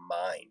losing your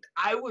mind.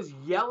 I was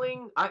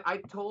yelling. I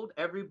told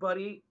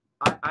everybody,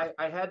 I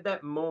had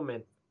that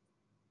moment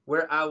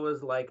where I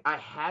was like, I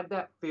had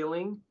that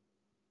feeling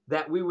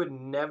that we would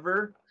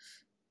never,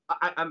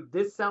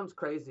 this sounds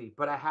crazy,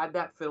 but I had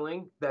that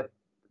feeling that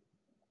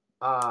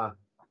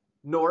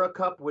Nora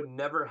Cup would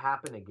never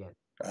happen again.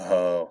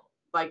 Oh.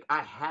 Like,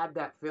 I had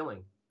that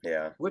feeling.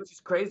 Yeah. Which is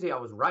crazy. I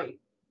was right.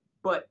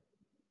 But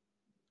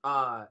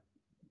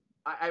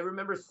I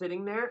remember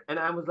sitting there and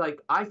I was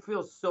like, I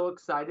feel so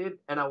excited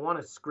and I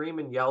want to scream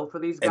and yell for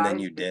these And then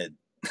guys. you did.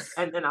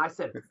 And then I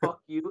said,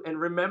 fuck you. And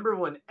remember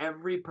when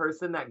every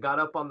person that got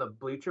up on the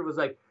bleacher was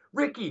like,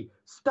 Ricky,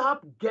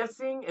 stop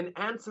guessing and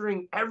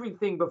answering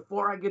everything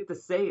before I get to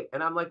say it.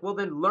 And I'm like, well,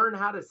 then learn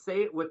how to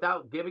say it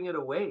without giving it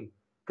away.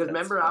 Because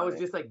That's remember, I was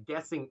funny. just like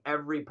guessing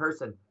every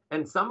person.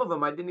 And some of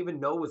them I didn't even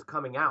know was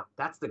coming out.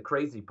 That's the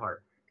crazy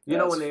part. You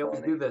know, That's when they always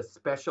funny. do the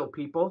special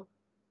people?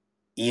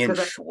 Ian Because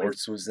I always,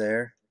 Schwartz was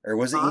there. Or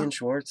was it huh? Ian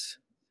Schwartz?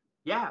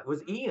 Yeah, it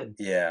was Ian.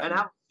 Yeah. And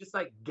I was just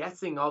like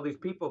guessing all these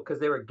people because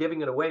they were giving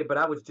it away. But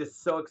I was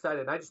just so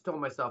excited. I just told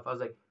myself, I was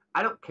like,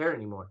 I don't care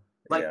anymore.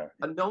 Like, Yeah.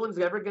 no one's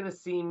ever going to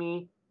see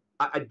me.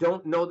 I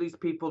don't know these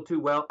people too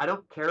well. I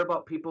don't care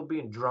about people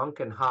being drunk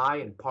and high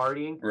and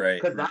partying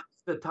Right. because that's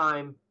the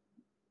time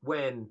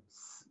when,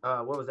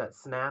 what was that,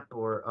 Snap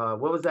or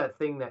what was that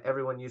thing that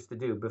everyone used to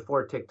do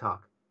before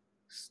TikTok?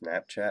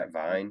 Snapchat,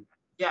 Vine.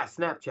 Yeah,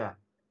 Snapchat.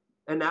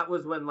 And that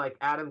was when like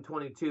Adam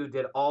 22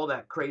 did all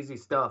that crazy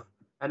stuff.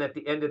 And at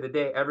the end of the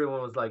day,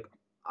 everyone was like,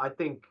 I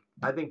think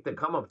the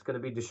come up's gonna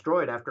be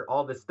destroyed after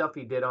all this stuff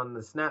he did on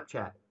the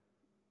Snapchat.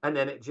 And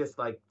then it just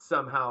like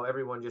somehow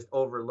everyone just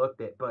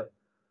overlooked it. But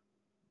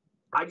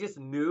I just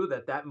knew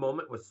that that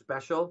moment was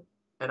special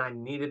and I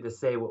needed to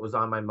say what was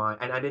on my mind.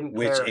 And I didn't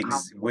care how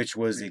Which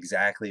was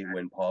exactly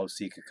when Paul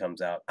Sika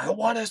comes out. I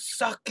want to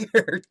suck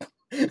your.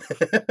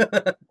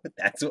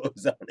 That's what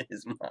was on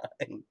his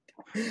mind.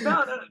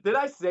 no. Did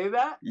I say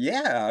that?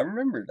 Yeah, I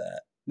remember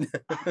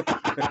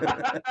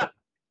that.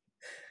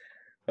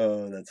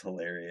 Oh, that's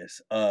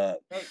hilarious. Hey,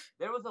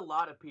 there was a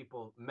lot of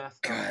people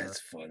messed up. God,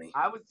 it's funny.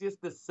 I was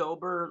just the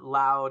sober,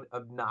 loud,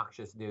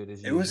 obnoxious dude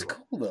as usual. It was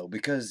cool though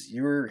because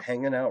you were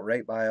hanging out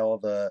right by all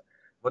the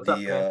What's up,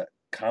 Ken?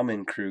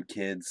 Common Crew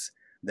kids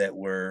that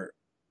were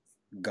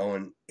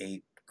going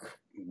ape,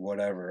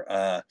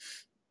 whatever.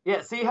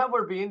 Yeah, see how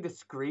we're being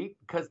discreet?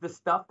 Because the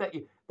stuff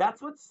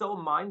that's what's so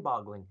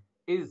mind-boggling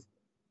is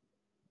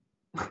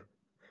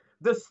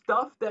the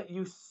stuff that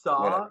you What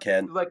saw, up,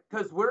 Ken? like,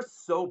 because we're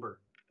sober.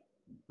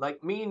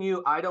 Like me and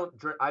you, I don't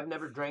drink. I've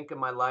never drank in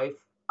my life.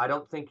 I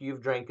don't think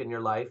you've drank in your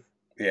life.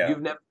 Yeah.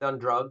 You've never done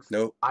drugs.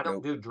 Nope. I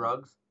don't do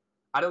drugs.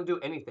 I don't do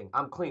anything.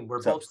 I'm clean. We're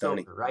What's up, both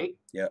Stoney? sober, right?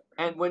 Yeah.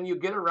 And when you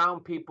get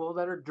around people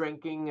that are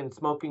drinking and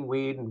smoking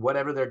weed and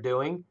whatever they're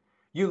doing,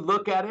 you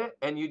look at it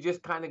and you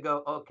just kind of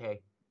go,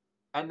 okay.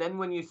 And then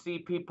when you see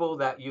people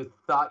that you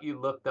thought you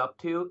looked up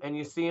to and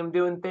you see them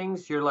doing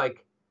things, you're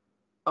like,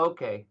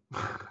 okay.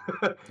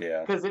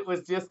 Yeah. Because it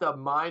was just a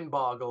mind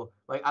boggle.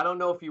 Like, I don't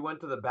know if you went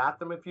to the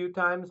bathroom a few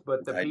times,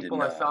 but the I did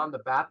people I not. saw in the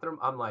bathroom,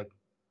 I'm like,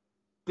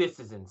 this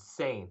is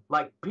insane.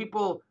 Like,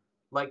 people,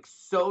 like,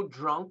 so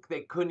drunk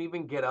they couldn't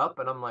even get up.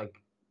 And I'm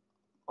like,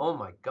 oh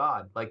my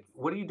God. Like,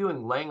 what are you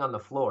doing laying on the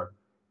floor?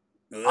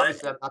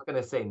 Obviously, I'm not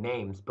going to say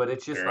names, but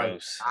it's just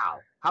Gross. like, wow.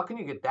 How can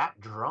you get that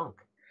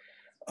drunk?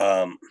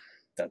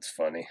 That's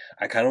funny.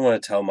 I kind of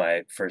want to tell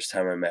my first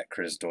time I met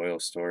Chris Doyle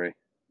story.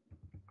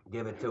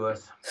 Give it to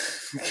us.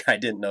 I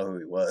didn't know who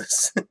he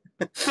was.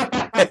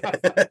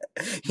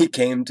 He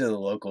came to the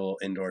local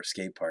indoor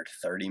skate park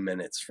 30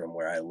 minutes from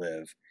where I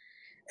live.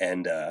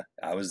 And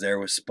I was there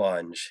with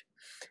Sponge.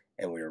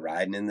 And we were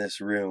riding in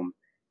this room.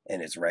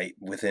 And it's right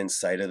within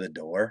sight of the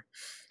door.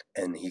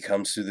 And he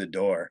comes through the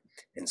door.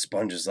 And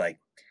Sponge is like,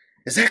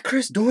 is that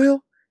Chris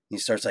Doyle? He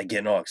starts like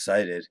getting all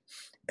excited.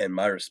 And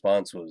my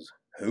response was,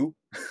 who?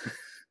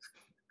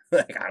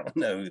 Like, I don't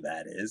know who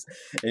that is.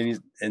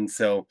 And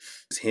so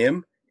it's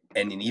him.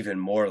 And an even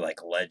more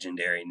like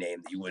legendary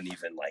name that you wouldn't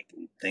even like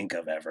think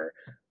of ever,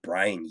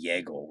 Brian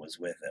Yeagle was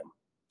with him.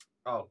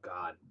 Oh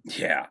God.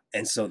 Yeah.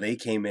 And so they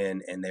came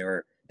in and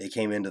they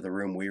came into the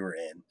room we were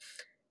in.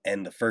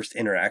 And the first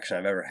interaction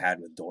I've ever had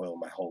with Doyle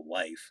my whole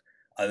life,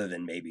 other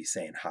than maybe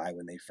saying hi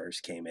when they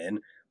first came in,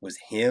 was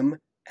him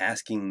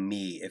asking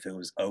me if it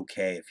was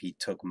okay if he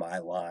took my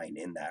line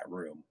in that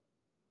room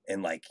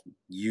and like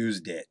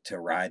used it to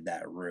ride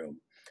that room.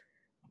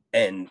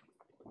 And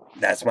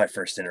that's my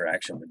first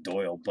interaction with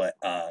Doyle. But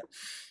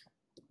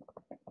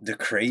the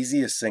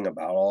craziest thing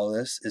about all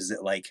this is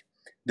that like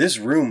this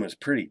room was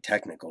pretty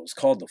technical. It's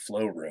called the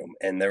Flow Room.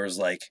 And there was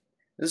like,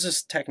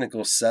 this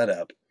technical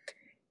setup.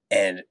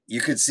 And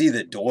you could see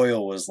that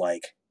Doyle was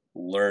like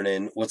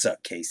learning. What's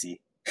up,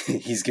 Casey?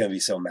 He's going to be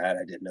so mad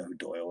I didn't know who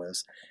Doyle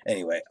is.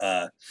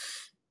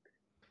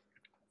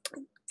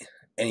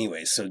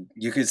 Anyway, so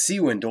you could see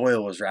when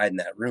Doyle was riding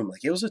that room,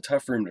 like it was a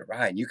tough room to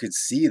ride. You could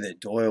see that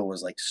Doyle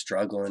was like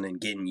struggling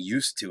and getting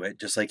used to it,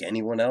 just like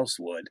anyone else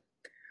would.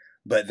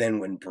 But then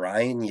when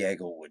Brian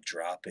Yeagle would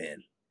drop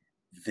in,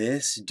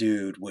 this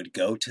dude would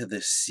go to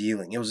the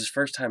ceiling. It was his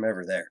first time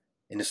ever there,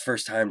 and his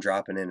first time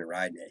dropping in and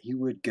riding it. He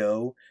would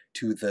go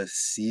to the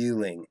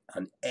ceiling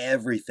on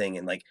everything,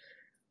 and like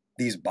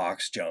these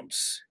box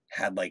jumps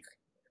had like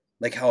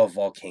how a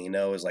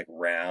volcano is like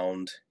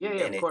round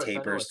and it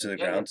tapers to the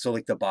ground. Yeah. So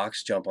like the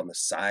box jump on the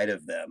side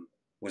of them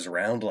was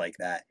round like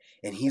that.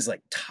 And he's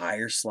like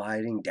tire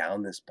sliding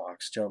down this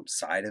box jump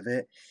side of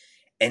it.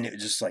 And it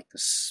was just like the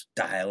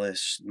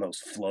stylish,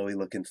 most flowy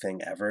looking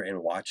thing ever.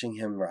 And watching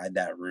him ride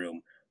that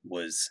room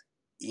was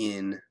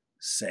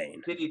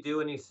insane. Did he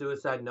do any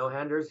suicide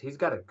no-handers? He's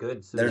got a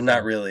good suicide. There's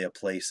not really a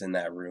place in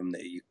that room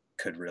that you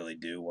could really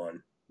do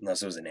one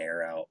unless it was an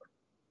air out.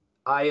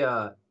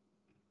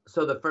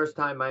 So the first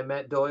time I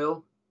met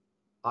Doyle,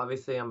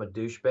 obviously I'm a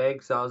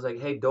douchebag, so I was like,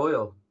 "Hey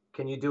Doyle,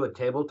 can you do a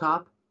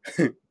tabletop?"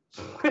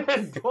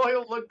 And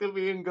Doyle looked at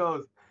me and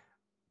goes,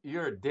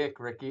 "You're a dick,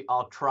 Ricky.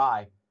 I'll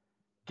try."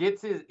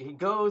 He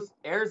goes,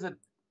 airs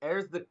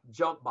the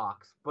jump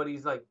box, but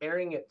he's like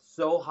airing it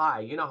so high.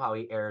 You know how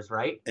he airs,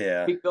 right?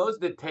 Yeah. He goes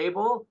to the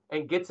table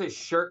and gets his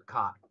shirt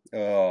caught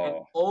and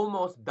Oh,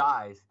 almost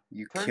dies.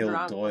 you Turns killed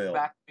around, looks Doyle.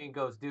 back at me and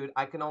goes, "Dude,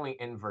 I can only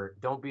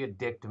invert. Don't be a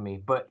dick to me."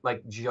 But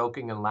like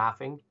joking and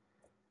laughing.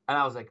 And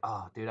I was like,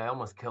 "Oh, dude, I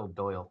almost killed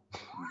Doyle."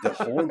 The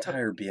whole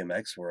entire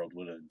BMX world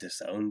would have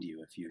disowned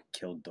you if you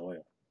killed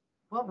Doyle.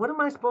 Well, what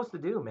am I supposed to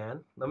do,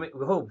 man?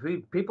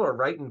 People are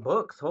writing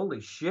books.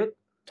 Holy shit.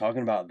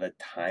 Talking about the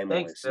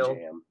Timeless Phil.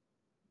 Jam.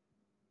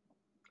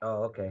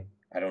 Oh, okay.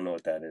 I don't know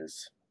what that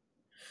is.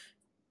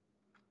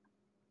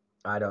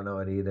 I don't know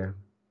it either.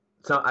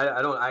 So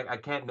I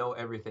can't know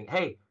everything.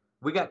 Hey,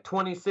 we got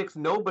 26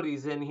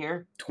 nobodies in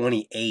here.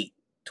 28,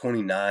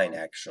 29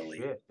 actually.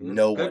 Shit, dude.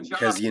 No Good one, job.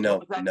 because you know,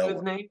 What was that no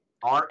dude's one. name?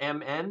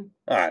 RMN?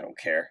 I don't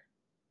care.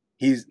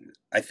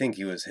 I think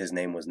his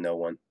name was No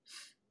One.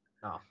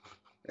 Oh.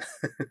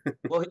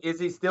 Well, is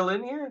he still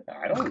in here?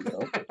 I don't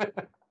know.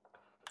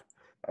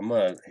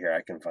 Here,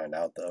 I can find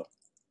out though.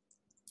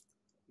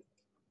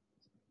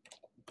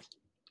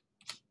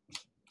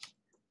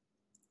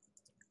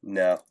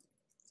 No.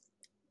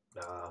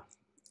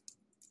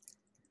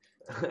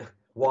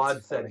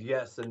 Wad said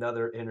yes,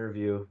 another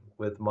interview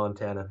with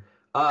Montana.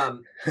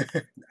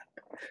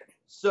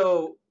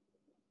 So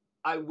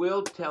I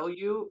will tell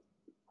you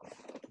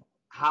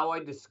how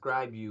I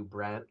describe you,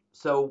 Brant.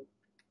 So,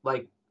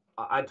 like,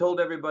 I told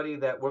everybody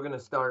that we're going to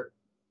start,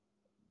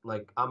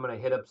 like, I'm going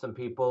to hit up some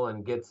people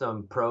and get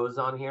some pros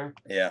on here.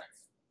 Yeah.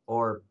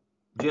 Or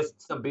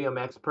just some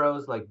BMX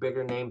pros, like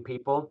bigger name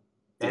people,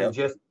 and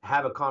just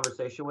have a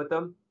conversation with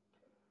them.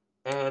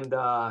 And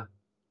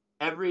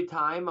every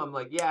time I'm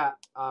like, yeah,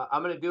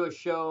 I'm going to do a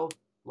show.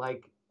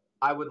 Like,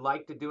 I would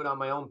like to do it on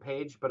my own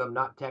page, but I'm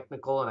not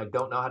technical and I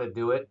don't know how to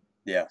do it.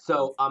 Yeah.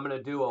 So I'm going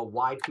to do a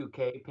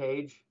Y2K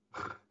page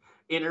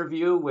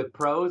interview with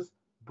pros,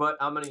 but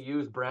I'm going to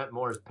use Brant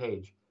Moore's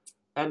page.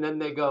 And then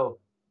they go,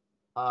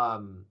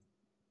 they'll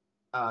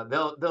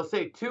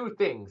say two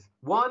things.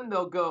 One,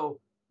 they'll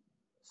go,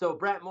 so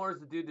Brant Moore's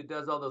the dude that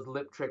does all those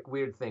lip trick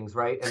weird things,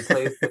 right? And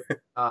plays with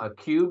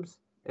cubes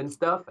and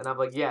stuff. And I'm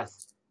like,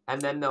 yes. And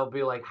then they'll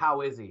be like,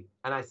 how is he?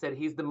 And I said,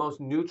 he's the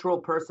most neutral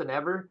person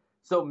ever.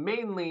 So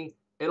mainly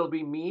it'll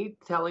be me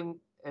telling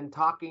and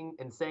talking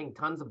and saying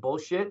tons of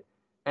bullshit.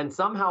 And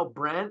somehow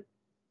Brant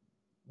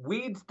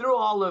weeds through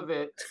all of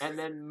it and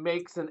then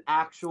makes an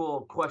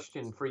actual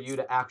question for you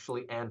to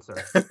actually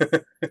answer.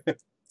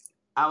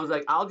 I was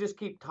like, I'll just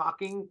keep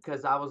talking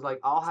because I was like,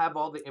 I'll have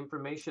all the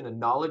information and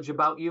knowledge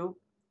about you.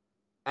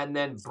 And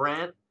then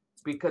Brant,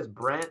 because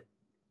Brant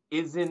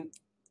isn't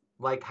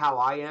like how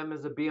I am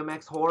as a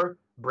BMX whore.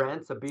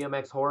 Brant's a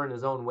BMX whore in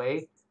his own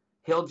way.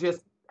 He'll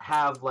just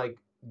have like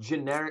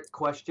generic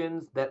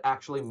questions that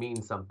actually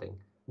mean something.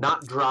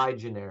 Not dry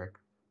generic,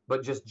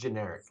 but just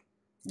generic.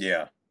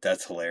 Yeah,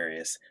 that's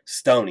hilarious.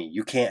 Stoney,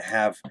 you can't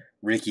have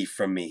Ricky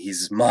from me.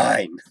 He's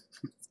mine.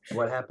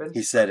 What happened?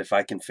 He said, if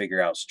I can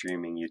figure out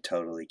streaming, you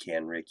totally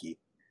can, Ricky.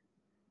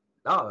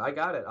 Oh, I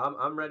got it.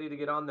 I'm ready to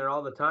get on there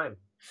all the time.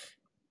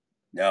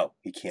 No,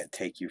 he can't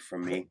take you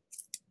from me.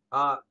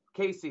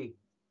 Casey,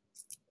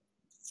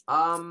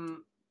 I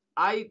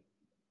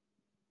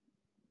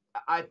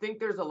think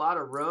there's a lot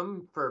of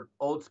room for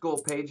old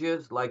school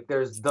pages. Like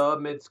there's the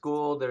mid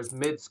school, there's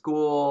mid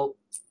school,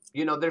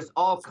 there's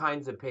all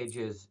kinds of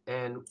pages.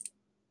 And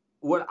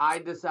what I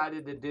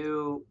decided to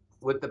do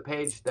with the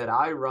page that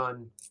I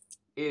run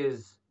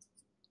is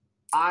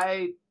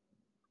I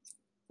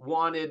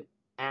wanted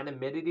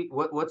anonymity.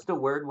 What's the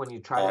word when you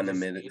try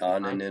anonymity,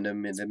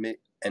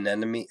 and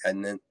then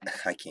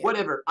I can't.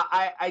 Whatever.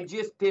 I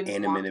just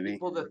didn't want Anonymity.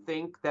 people to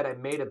think that I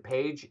made a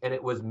page and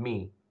it was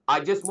me. I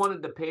just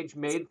wanted the page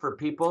made for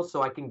people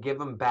so I can give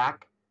them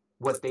back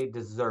what they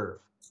deserve.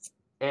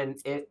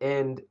 And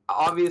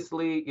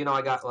obviously,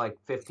 I got like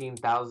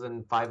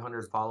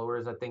 15,500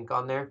 followers, I think,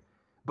 on there.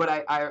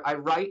 But I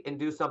write and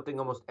do something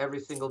almost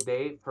every single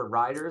day for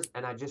riders,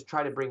 and I just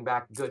try to bring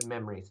back good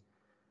memories.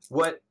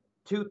 What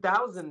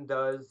 2000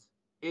 does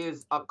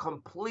is a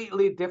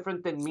completely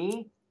different than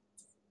me,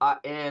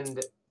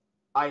 and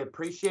I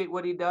appreciate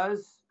what he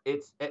does.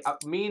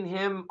 Me and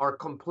him are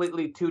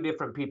completely two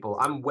different people.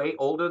 I'm way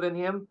older than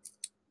him,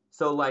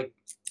 so like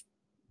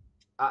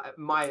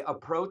my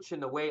approach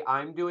and the way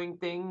I'm doing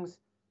things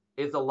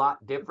is a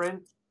lot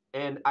different,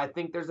 and I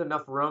think there's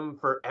enough room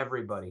for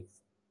everybody.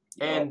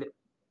 Yep. And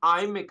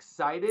I'm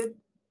excited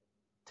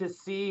to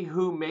see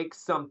who makes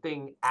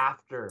something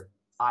after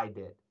I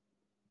did,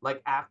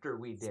 like after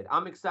we did.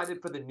 I'm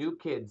excited for the new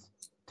kids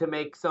to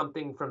make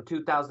something from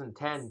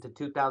 2010 to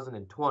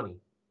 2020.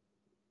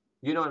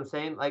 You know what I'm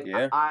saying? Like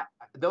Yeah. I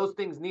those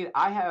things need.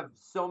 I have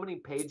so many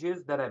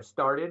pages that I've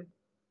started,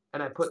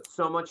 and I put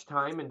so much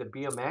time into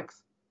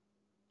BMX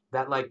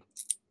that like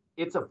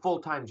it's a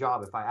full-time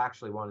job if I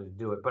actually wanted to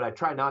do it, but I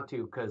try not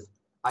to because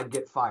I'd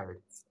get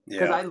fired.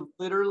 Because Yeah. I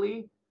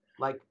literally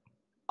like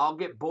I'll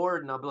get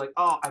bored and I'll be like,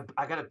 oh,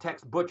 I gotta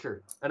text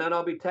Butcher, and then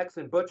I'll be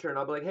texting Butcher and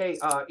I'll be like, hey,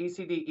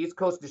 ECD East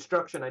Coast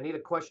Destruction, I need a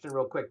question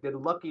real quick. Did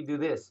Lucky do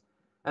this?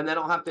 And then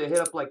I'll have to hit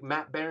up like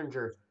Matt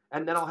Berenger,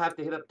 and then I'll have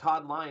to hit up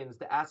Todd Lyons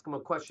to ask him a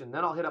question.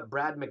 Then I'll hit up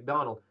Brad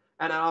McDonald,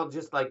 and I'll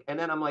just like, and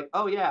then I'm like,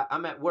 oh yeah,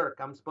 I'm at work.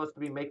 I'm supposed to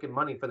be making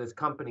money for this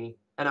company,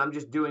 and I'm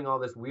just doing all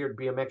this weird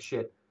BMX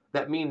shit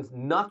that means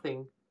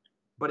nothing,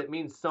 but it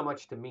means so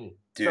much to me.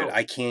 Dude, So,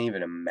 I can't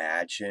even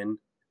imagine.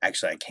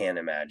 Actually, I can't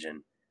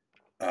imagine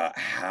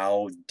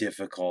how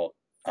difficult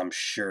I'm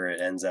sure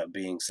it ends up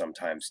being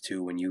sometimes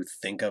too when you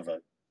think of a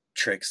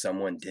trick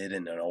someone did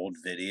in an old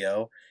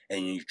video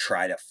and you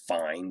try to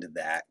find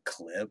that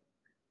clip.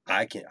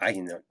 I can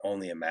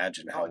only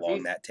imagine how long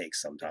easy. that takes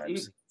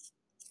sometimes.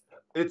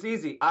 It's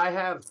easy. I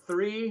have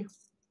three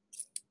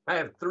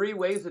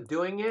ways of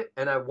doing it,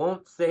 and I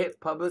won't say it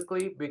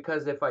publicly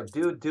because if I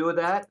do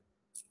that,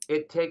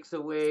 it takes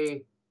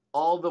away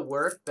all the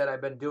work that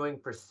I've been doing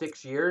for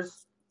 6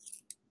 years.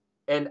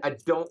 And I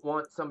don't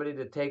want somebody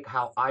to take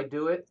how I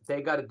do it.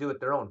 They got to do it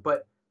their own.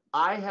 But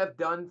I have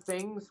done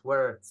things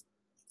where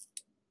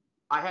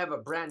I have a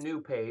brand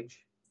new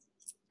page,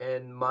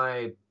 and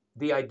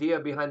the idea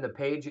behind the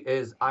page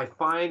is I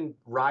find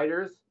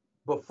riders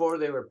before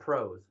they were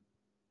pros.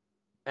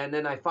 And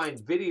then I find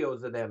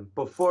videos of them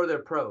before they're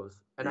pros.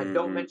 And I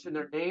don't mention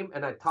their name,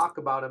 and I talk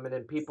about them, and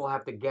then people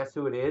have to guess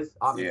who it is.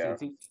 Obviously, Yeah.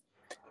 it's easy.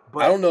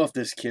 I don't know if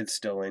this kid's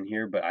still in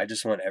here, but I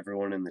just want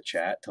everyone in the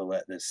chat to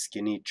let this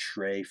Skinny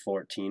Trey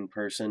 14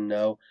 person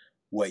know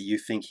what you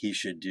think he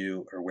should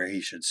do or where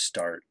he should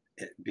start,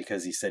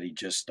 because he said he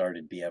just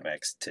started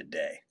BMX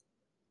today.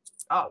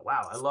 Oh,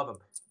 wow. I love him.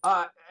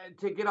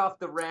 To get off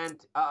the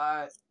rant,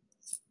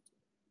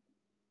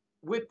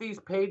 with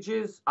these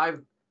pages,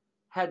 I've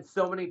had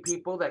so many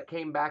people that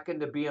came back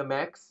into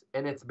BMX,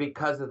 and it's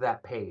because of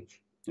that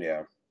page.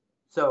 Yeah.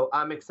 So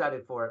I'm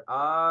excited for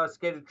it.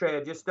 Skater Trey,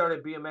 I just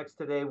started BMX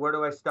today. Where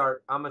do I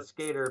start? I'm a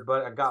skater,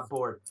 but I got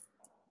bored.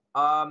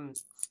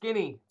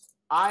 Skinny,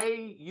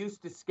 I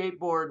used to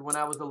skateboard when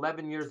I was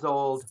 11 years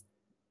old,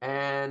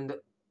 and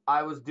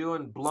I was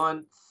doing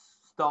blunts,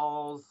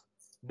 stalls,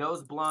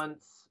 nose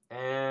blunts,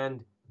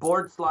 and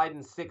board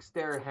sliding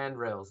 6-stair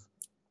handrails.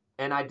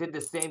 And I did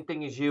the same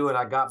thing as you, and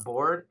I got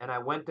bored, and I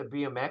went to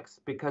BMX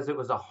because it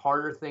was a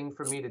harder thing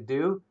for me to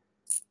do.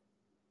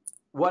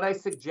 What I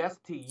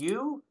suggest to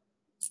you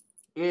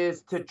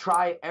is to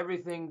try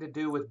everything to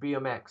do with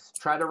BMX.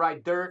 Try to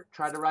ride dirt,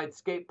 try to ride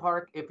skate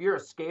park. If you're a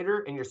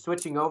skater and you're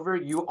switching over,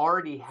 you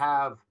already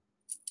have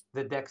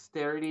the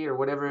dexterity or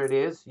whatever it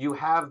is. You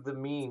have the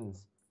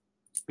means.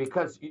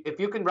 Because if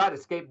you can ride a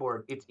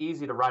skateboard, it's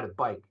easy to ride a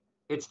bike.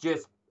 It's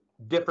just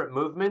different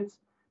movements.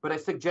 But I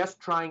suggest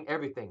trying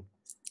everything.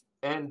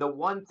 And the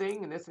one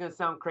thing, and this is going to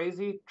sound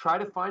crazy, try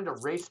to find a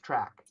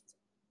racetrack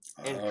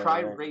and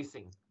try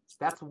racing.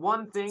 That's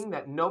one thing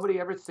that nobody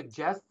ever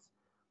suggests.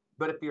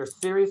 But if you're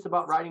serious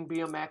about riding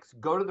BMX,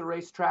 go to the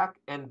racetrack,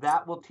 and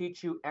that will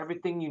teach you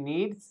everything you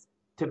need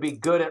to be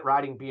good at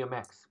riding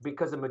BMX.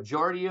 Because the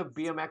majority of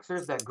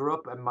BMXers that grew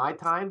up in my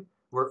time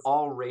were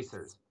all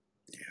racers.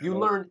 You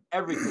learn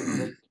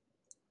everything.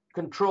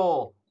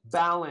 Control,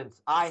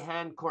 balance,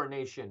 eye-hand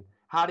coordination,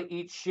 how to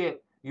eat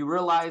shit. You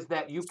realize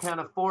that you can't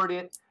afford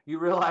it. You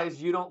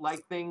realize you don't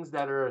like things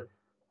that are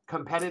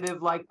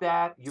competitive like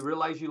that. You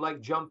realize you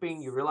like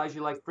jumping. You realize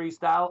you like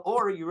freestyle.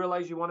 Or you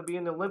realize you want to be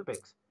in the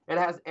Olympics. It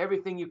has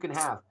everything you can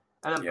have.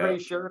 And I'm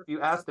pretty sure if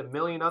you asked a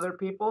million other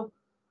people,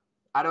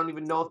 I don't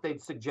even know if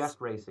they'd suggest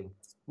racing.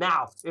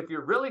 Now, if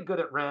you're really good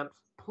at ramps,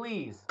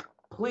 please,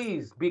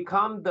 please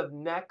become the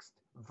next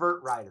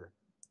vert rider.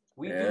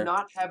 We do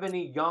not have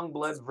any young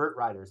blood vert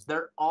riders.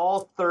 They're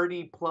all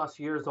 30 plus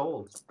years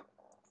old.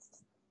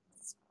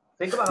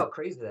 Think about how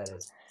crazy that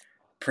is.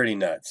 Pretty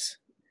nuts.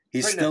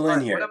 He's still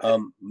in here.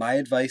 My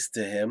advice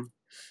to him,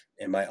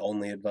 and my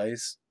only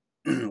advice,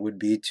 would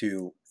be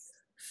to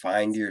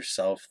find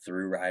yourself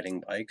through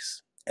riding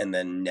bikes and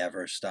then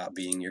never stop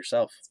being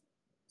yourself.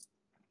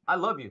 I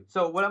love you.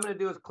 So what I'm going to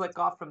do is click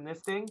off from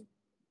this thing,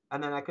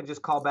 and then I can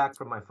just call back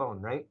from my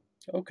phone, right?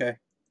 Okay.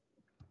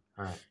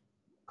 All right.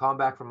 Call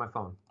back from my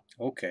phone.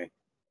 Okay.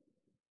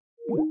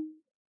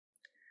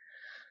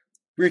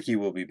 Ricky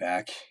will be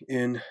back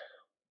in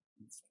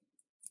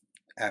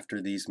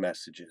after these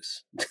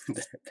messages.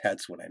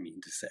 That's what I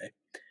mean to say.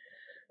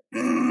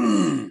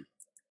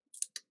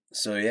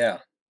 So yeah,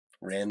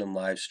 random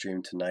live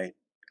stream tonight,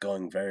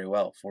 going very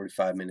well.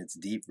 45 minutes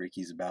deep.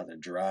 Ricky's about to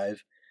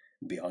drive,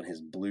 be on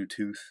his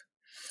Bluetooth.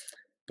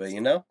 But you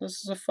know,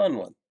 this is a fun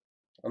one.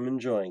 I'm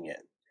enjoying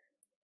it.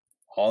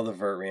 All the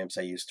vert ramps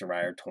I used to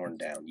ride are torn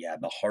down. Yeah,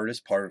 the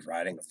hardest part of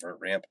riding a vert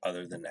ramp,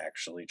 other than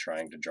actually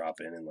trying to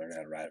drop in and learn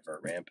how to ride a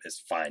vert ramp,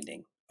 is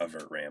finding a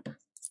vert ramp.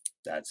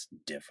 That's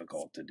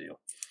difficult to do.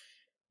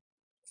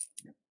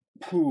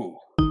 Whew.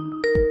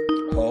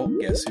 Oh,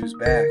 guess who's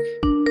back?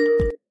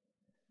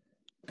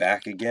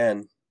 Back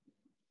again.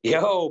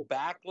 Yo,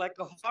 back like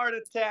a heart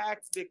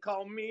attack. They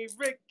call me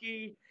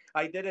Ricky.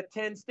 I did a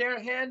 10-stair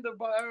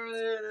handlebar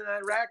and I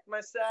racked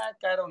my sack.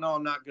 I don't know.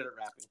 I'm not good at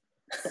rapping.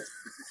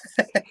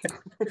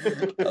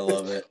 I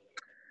love it.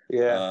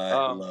 Yeah.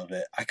 I love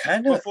it. I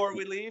kind of... Before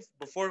we leave,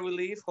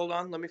 hold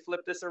on. Let me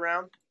flip this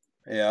around.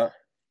 Yeah.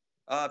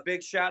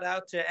 Big shout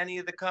out to any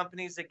of the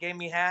companies that gave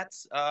me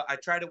hats. I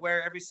try to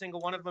wear every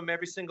single one of them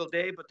every single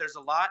day, but there's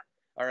a lot.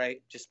 All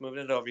right, just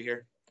moving it over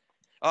here.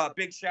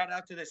 Big shout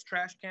out to this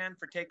trash can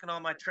for taking all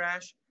my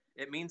trash.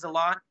 It means a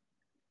lot.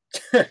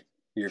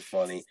 You're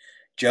funny.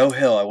 Joe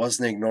Hill, I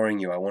wasn't ignoring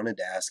you. I wanted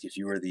to ask if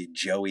you were the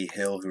Joey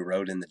Hill who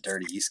rode in the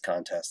Dirty East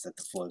contest at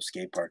the Flow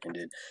Skate Park and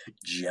did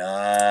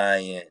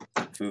giant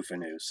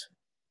foofanoos.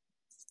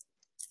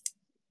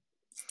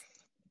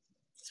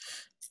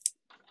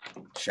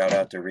 Shout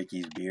out to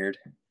Ricky's beard.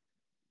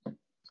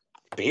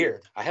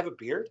 Beard? I have a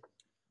beard?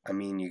 I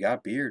mean, you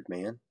got beard,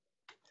 man.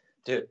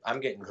 Dude, I'm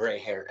getting gray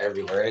hair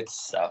everywhere. It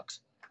sucks.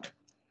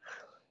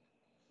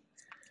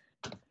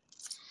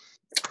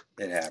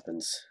 It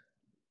happens.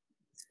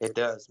 It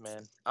does,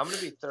 man. I'm going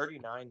to be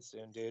 39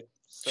 soon, dude.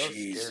 So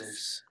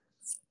Jesus.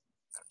 scary.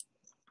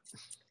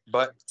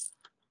 But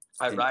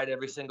I ride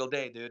every single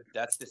day, dude.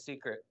 That's the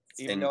secret.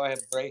 Even though I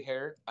have gray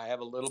hair, I have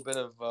a little bit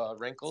of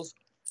wrinkles.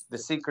 The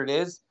secret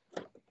is,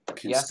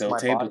 Can still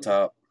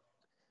tabletop.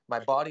 My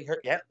body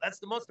hurt. Yeah, that's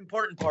the most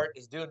important part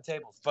is doing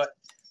tables. But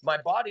my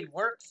body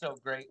works so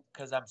great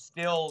because I'm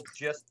still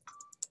just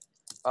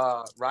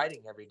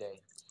riding every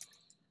day.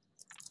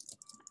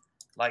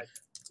 Like,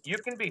 you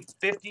can be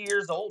 50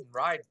 years old and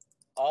ride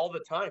all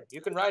the time.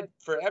 You can ride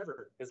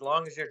forever as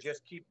long as you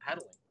just keep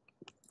pedaling.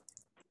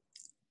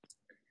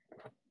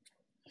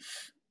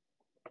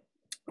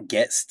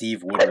 Get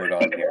Steve Woodward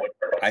on here.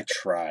 I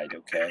tried,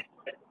 okay?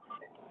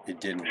 It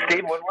didn't work.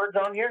 Steve Woodward's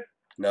on here?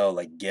 No,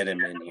 like, get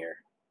him in here.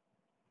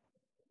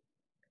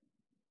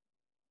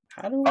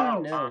 How do I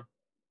know?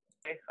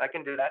 Okay, I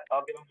can do that.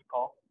 I'll give him a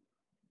call.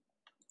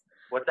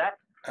 What's that?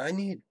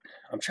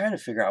 I'm trying to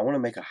figure out, I want to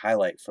make a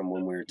highlight from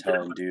when we were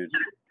telling dude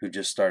who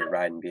just started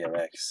riding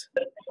BMX.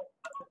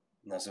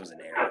 Unless it was an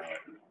air out.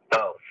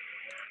 Oh.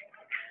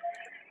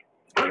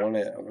 I want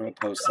to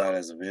post that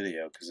as a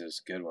video because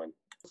it's a good one.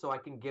 So I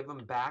can give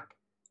him back?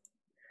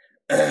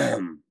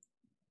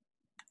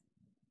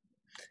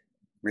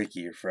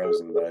 Ricky, you're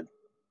frozen, bud.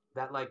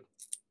 That, like,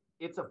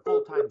 it's a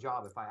full-time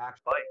job if I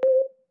actually...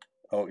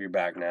 Oh, you're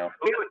back now.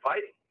 Who are we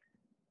fighting?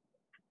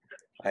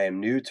 I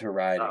am new to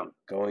riding.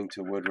 Going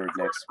to Woodward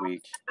next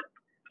week.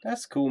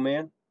 That's cool,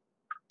 man.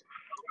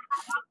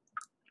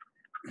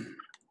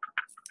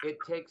 It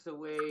takes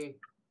away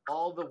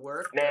all the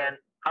work. Man,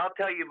 I'll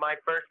tell you my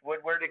first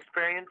Woodward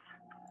experience.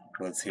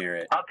 Let's hear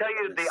it. I'll tell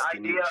you the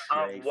idea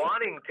of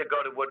wanting to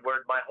go to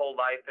Woodward my whole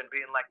life and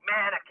being like,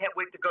 man, I can't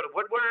wait to go to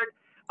Woodward.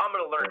 I'm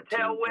going to learn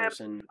tail whips.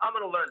 I'm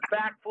going to learn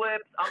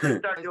backflips. I'm going to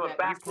start doing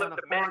backflips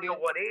to manual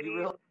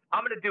 180.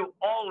 I'm going to do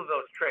all of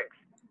those tricks.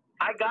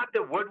 I got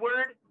to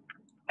Woodward,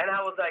 and I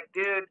was like,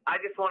 dude, I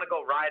just want to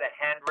go ride a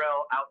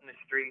handrail out in the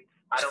streets.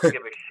 I don't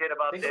give a shit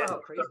about this.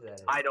 How crazy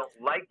that is. I don't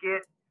like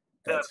it.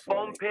 The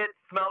foam pit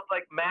smelled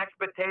like mashed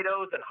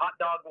potatoes and hot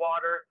dog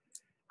water.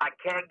 I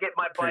can't get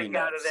my bike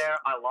out of there.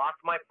 I lost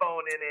my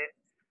phone in it.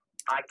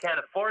 I can't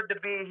afford to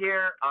be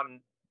here.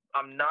 I'm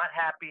not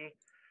happy.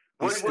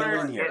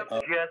 Woodward is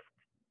just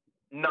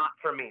not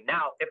for me.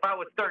 Now, if I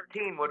was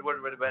 13,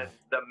 Woodward would have been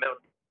the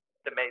most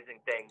amazing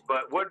thing.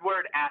 But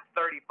Woodward at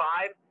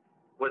 35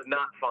 was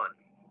not fun.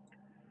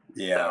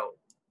 Yeah. So,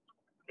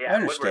 yeah, I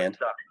understand.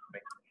 Woodward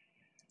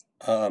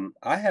sucked.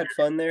 I had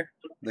fun there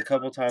the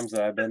couple times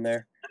that I've been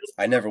there.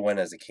 I never went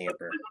as a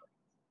camper.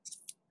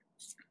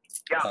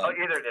 Yeah,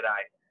 either did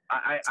I.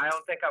 I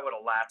don't think I would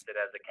have lasted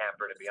as a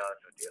camper, to be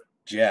honest with you.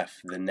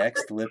 Jeff, the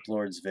next Lip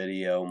Lords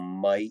video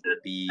might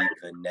be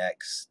the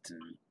next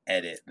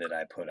edit that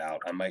I put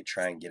out. I might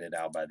try and get it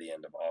out by the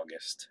end of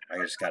August. I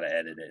just got to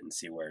edit it and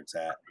see where it's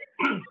at.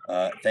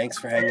 Thanks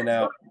for hanging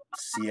out,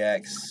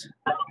 CX.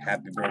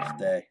 Happy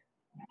birthday.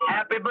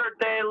 Happy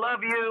birthday.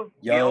 Love you.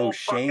 Yo,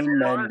 Shane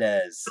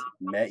Mendez.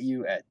 Met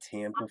you at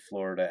Tampa,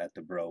 Florida at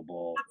the Bro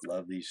Bowl.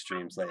 Love these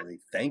streams lately.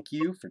 Thank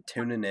you for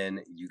tuning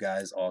in. You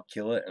guys all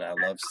kill it, and I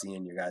love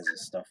seeing your guys'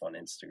 stuff on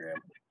Instagram.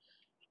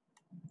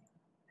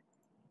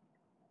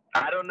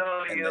 I don't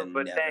know And you, then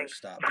but never thanks.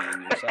 stop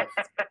being yourself.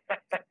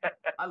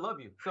 I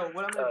love you. So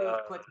what I'm going to do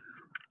is click...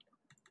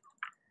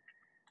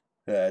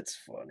 That's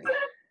funny.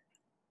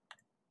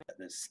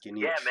 The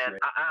skinny Yeah, man.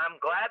 trick.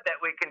 I'm glad that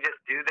we can just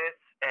do this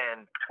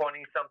and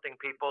 20-something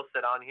people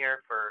sit on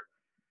here for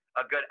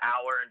a good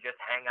hour and just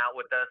hang out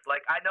with us.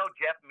 Like, I know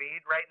Jeff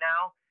Mead right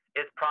now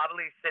is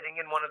probably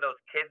sitting in one of those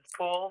kids'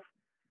 pools,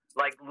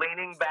 like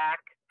leaning back,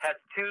 has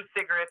 2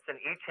 cigarettes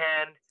in each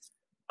hand,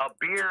 a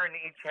beer in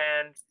each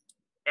hand,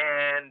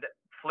 and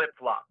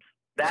flip-flops.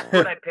 That's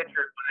what I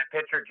pictured when I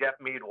pictured Jeff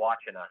Mead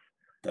watching us.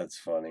 That's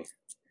funny.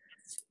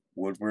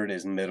 Woodward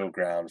is middle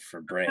ground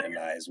for Brant and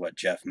I, is what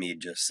Jeff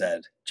Mead just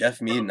said.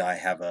 Jeff Mead and I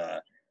have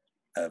a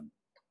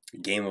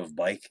game of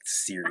bike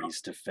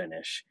series to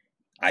finish.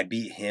 I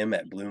beat him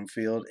at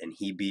Bloomfield, and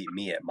he beat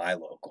me at my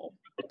local.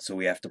 So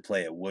we have to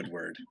play at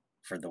Woodward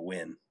for the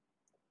win.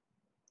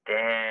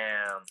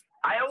 Damn.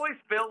 I always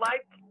feel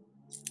like,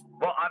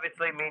 well,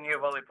 obviously, me and you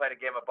have only played a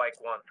game of bike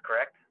once,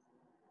 correct?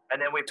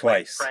 And then we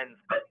played Twice. friends.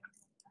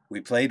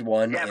 We played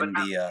one Yeah, in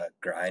the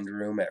grind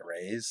room at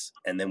Ray's,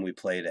 and then we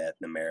played at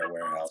the Mara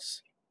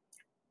Warehouse.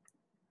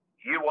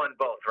 You won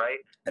both, right?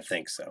 I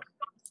think so.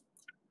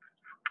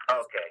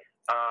 Okay.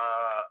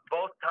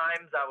 Both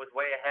times I was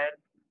way ahead,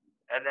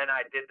 and then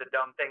I did the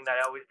dumb thing that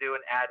I always do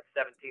and add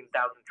 17,000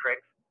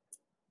 tricks.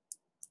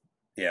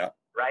 Yeah.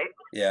 Right?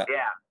 Yeah.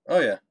 Yeah.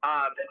 Oh, yeah.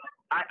 I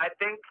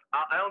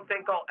don't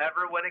think I'll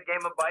ever win a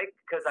game of bike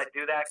because I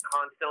do that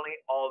constantly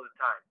all the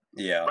time.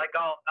 Yeah. Like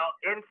I'll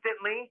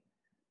instantly,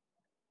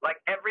 like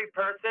every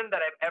person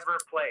that I've ever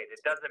played,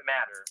 it doesn't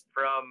matter,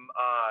 from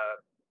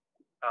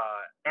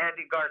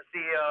Andy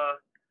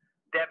Garcia,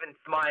 Devin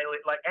Smiley,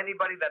 like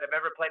anybody that I've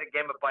ever played a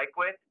game of bike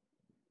with,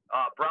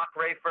 Brock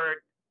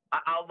Rayford,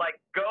 I'll like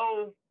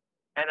go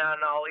and then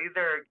I'll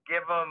either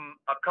give them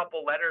a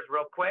couple letters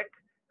real quick,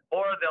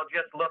 or they'll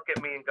just look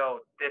at me and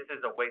go, "This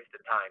is a waste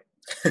of time."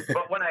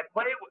 But when I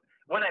play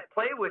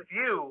with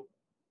you,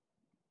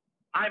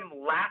 I'm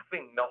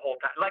laughing the whole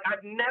time. Like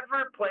I've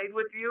never played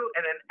with you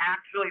and then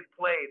actually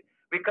played,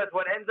 because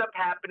what ends up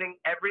happening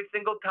every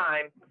single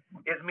time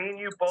is me and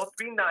you both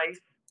be nice.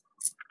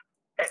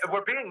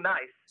 We're being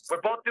nice. We're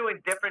both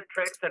doing different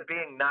tricks and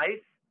being nice.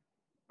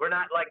 We're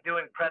not like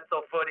doing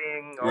pretzel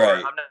footing, or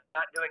Right. I'm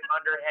not doing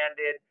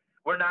underhanded.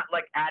 We're not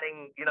like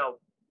adding,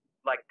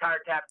 like tire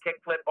tap,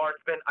 kickflip, bar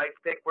spin, ice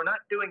pick. We're not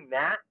doing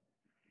that.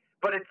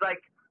 But it's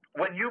like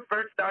when you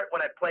first start,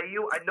 when I play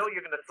you, I know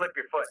you're going to slip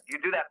your foot. You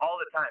do that all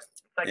the time.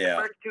 It's like Yeah.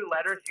 the first two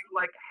letters, you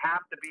like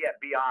have to be at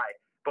BI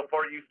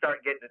before you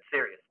start getting it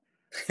serious.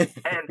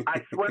 And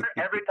I swear,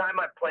 every time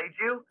I played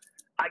you,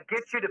 I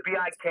get you to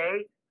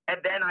BIK,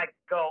 and then I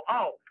go,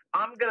 oh,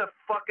 I'm going to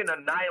fucking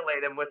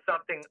annihilate him with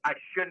something I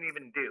shouldn't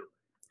even do.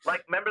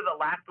 Like, remember the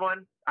last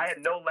one? I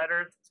had no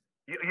letters.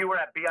 You were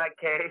at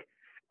BIK,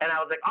 and I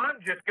was like,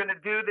 I'm just going to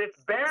do this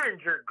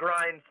Behringer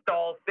grind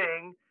stall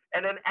thing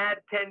and then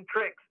add 10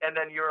 tricks. And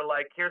then you were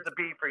like, here's a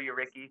B for you,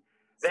 Ricky.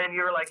 Then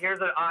you were like,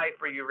 here's an I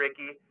for you,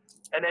 Ricky.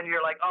 And then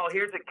you're like, oh,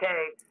 here's a K.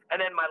 And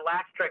then my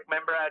last trick,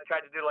 remember, I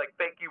tried to do like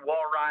fakey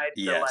wall ride.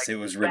 Yes, to, like, it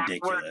was backwards,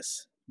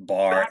 ridiculous.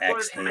 Bar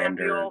backwards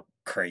X-hander manual.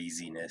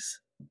 craziness.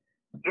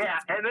 Yeah,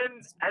 and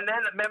then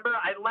remember,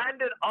 I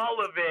landed all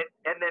of it,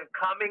 and then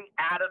coming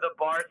out of the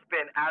bar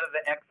spin, out of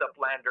the X-up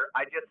lander,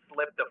 I just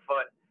slipped a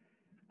foot.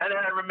 And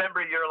then I remember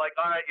you're like,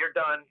 all right, you're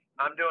done.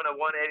 I'm doing a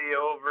 180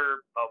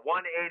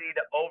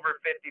 to over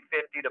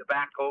 50-50 to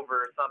back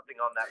over or something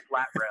on that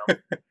flat rail.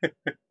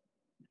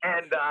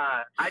 And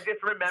I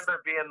just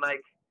remember being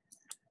like,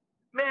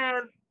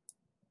 man,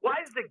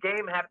 why does the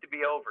game have to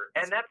be over?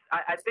 And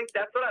I think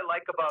that's what I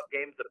like about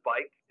games of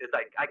bike is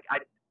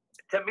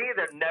to me,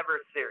 they're never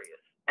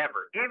serious,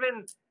 ever.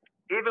 Even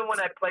when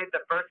I played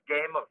the first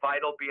game of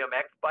Vital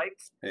BMX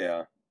bikes,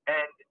 Yeah.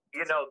 and,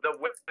 the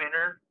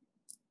winner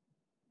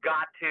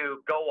got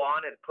to go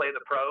on and play the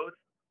pros.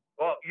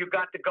 Well, you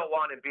got to go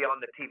on and be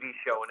on the TV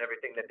show and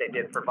everything that they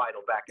did for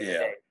Vital back in the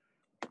day.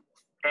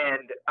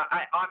 And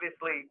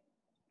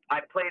I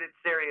played it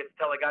serious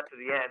till I got to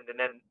the end, and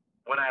then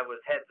when I was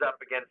heads up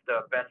against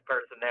the best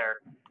person there,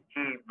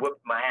 he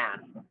whooped my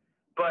ass.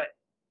 But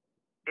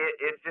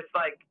it's just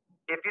like,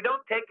 if you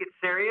don't take it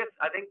serious,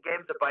 I think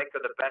games of bike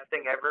are the best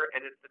thing ever,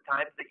 and it's the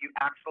times that you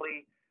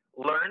actually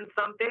learn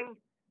something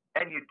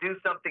and you do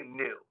something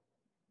new.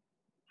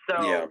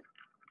 So Yeah.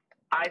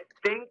 I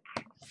think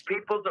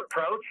people's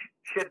approach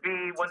should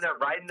be, when they're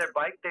riding their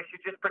bike, they should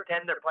just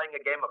pretend they're playing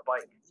a game of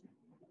bike.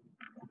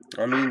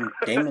 I mean,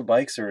 game of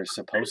bikes are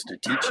supposed to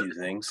teach you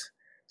things,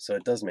 so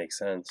it does make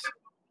sense.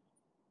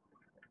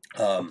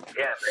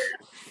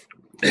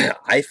 Yeah.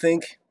 I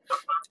think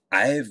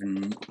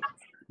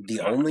the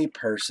only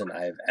person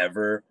I've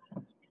ever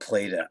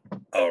played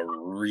a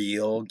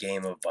real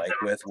game of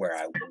bike with where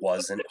I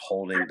wasn't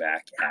holding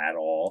back at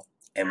all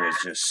and was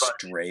just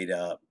straight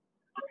up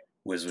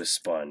was with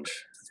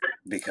Sponge.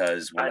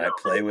 Because when I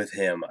play with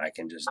him, I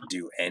can just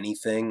do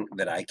anything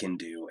that I can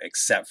do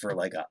except for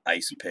like a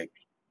ice pick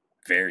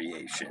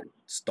variation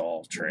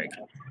stall trick,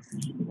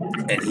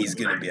 and he's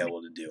gonna be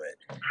able to do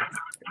it.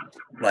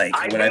 Like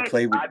I beat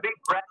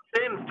Brad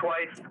Sims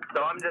twice,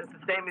 so I'm just the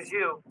same as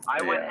you.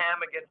 I went ham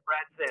against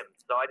Brad Sims,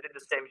 so I did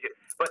the same as you.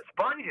 But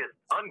Sponge is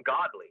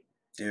ungodly,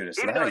 dude. It's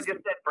even though I just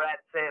said Brad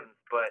Sims,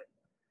 but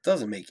it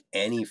doesn't make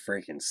any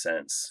freaking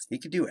sense. He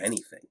could do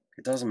anything.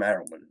 It doesn't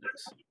matter what it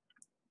is.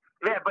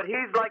 Yeah, but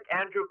he's like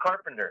Andrew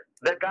Carpenter,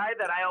 the guy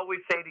that I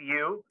always say to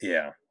you.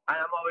 Yeah.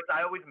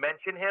 I always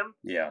mention him.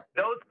 Yeah.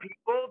 Those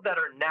people that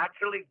are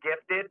naturally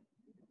gifted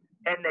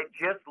and they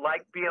just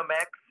like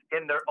BMX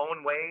in their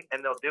own way and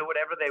they'll do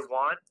whatever they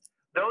want.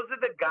 Those are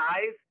the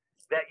guys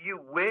that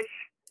you wish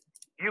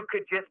you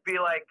could just be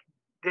like,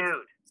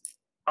 dude,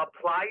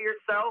 apply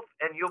yourself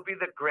and you'll be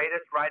the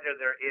greatest rider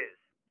there is.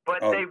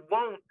 But they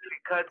won't,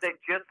 because they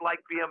just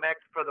like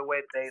BMX for the way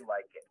they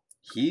like it.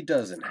 he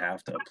doesn't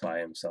have to apply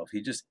himself.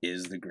 He just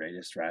is the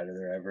greatest rider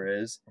there ever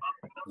is.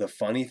 The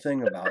funny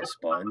thing about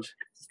Sponge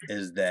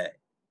is that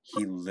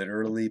he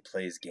literally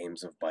plays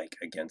games of bike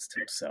against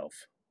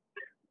himself.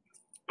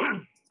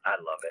 I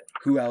love it.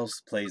 Who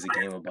else plays a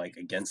game of bike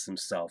against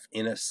himself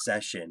in a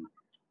session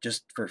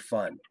just for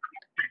fun?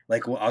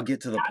 Like, well, I'll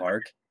get to the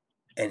park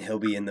and he'll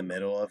be in the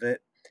middle of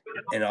it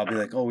and I'll be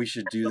like, oh, we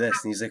should do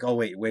this. And he's like, oh,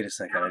 wait a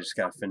second. I just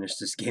got to finish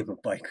this game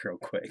of bike real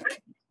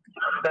quick.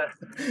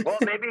 Well,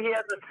 maybe he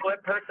has a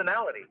split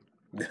personality.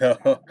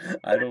 No,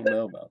 I don't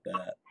know about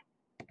that.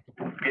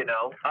 You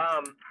know,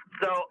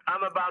 so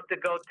I'm about to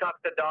go tuck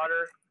the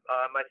daughter,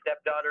 my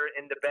stepdaughter,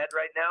 into bed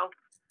right now.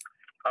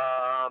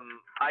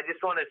 I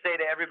just want to say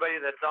to everybody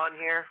that's on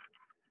here,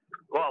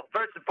 well,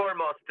 first and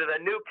foremost, to the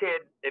new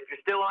kid, if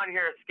you're still on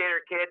here, a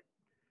skater kid,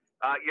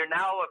 you're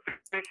now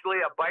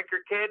officially a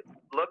biker kid.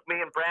 Look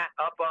me and Brant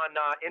up on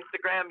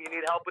Instagram. You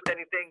need help with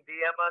anything,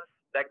 DM us.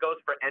 That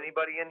goes for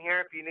anybody in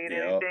here. If you need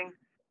anything,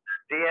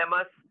 DM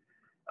us.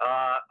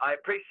 I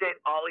appreciate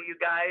all of you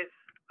guys.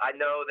 I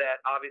know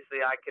that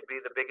obviously I could be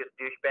the biggest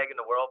douchebag in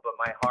the world, but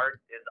my heart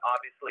is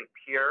obviously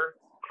pure.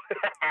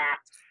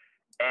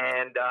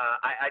 And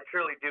I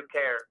truly do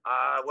care.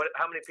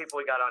 How many people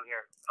we got on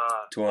here?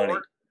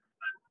 20. 4?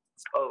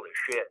 Holy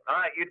shit. All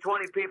right, you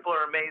 20 people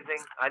are amazing.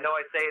 I know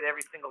I say it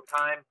every single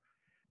time.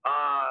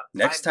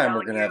 Next time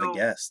we're going to have a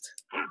guest.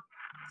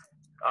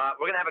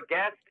 We're going to have a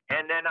guest,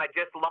 and then I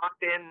just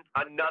locked in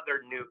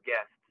another new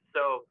guest.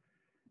 So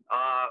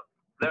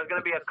there's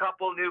going to be a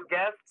couple new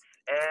guests,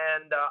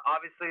 and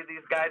obviously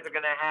these guys are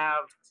going to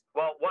have,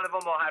 well, one of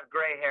them will have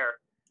gray hair.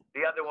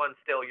 The other one's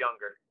still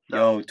younger.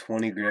 So. Yo,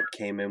 20 Grip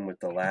came in with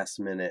the last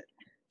minute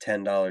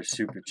 $10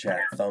 super chat.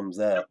 Thumbs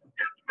up.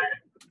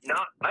 No,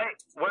 hey,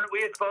 weren't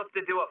we supposed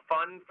to do a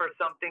fund for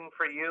something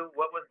for you?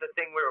 What was the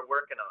thing we were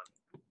working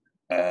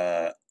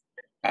on?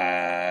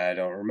 I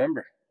don't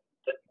remember.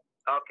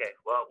 Okay,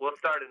 well, we'll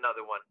start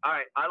another one. All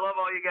right, I love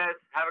all you guys.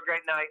 Have a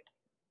great night.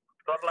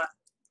 Blah, blah.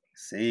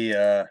 See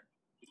ya.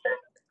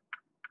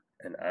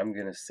 And I'm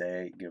going to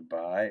say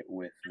goodbye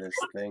with this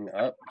thing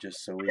up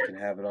just so we can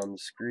have it on the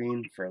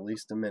screen for at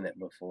least a minute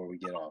before we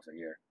get off of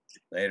here.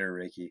 Later,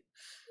 Ricky.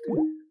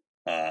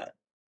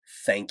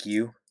 Thank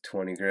you,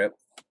 20 Grip,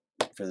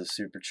 for the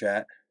super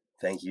chat.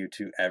 Thank you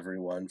to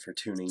everyone for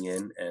tuning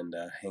in and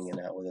hanging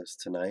out with us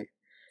tonight.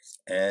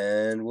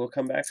 And we'll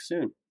come back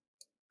soon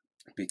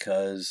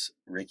because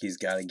Ricky's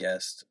got a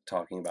guest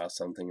talking about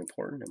something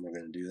important, and we're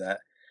going to do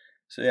that.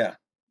 So, yeah,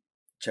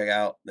 check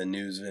out the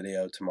news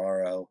video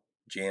tomorrow.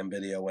 Jam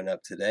video went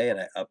up today, and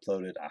I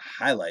uploaded a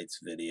highlights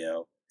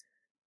video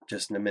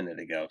just a minute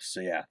ago.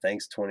 So, yeah,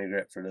 thanks, 20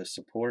 Grip, for the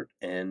support,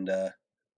 and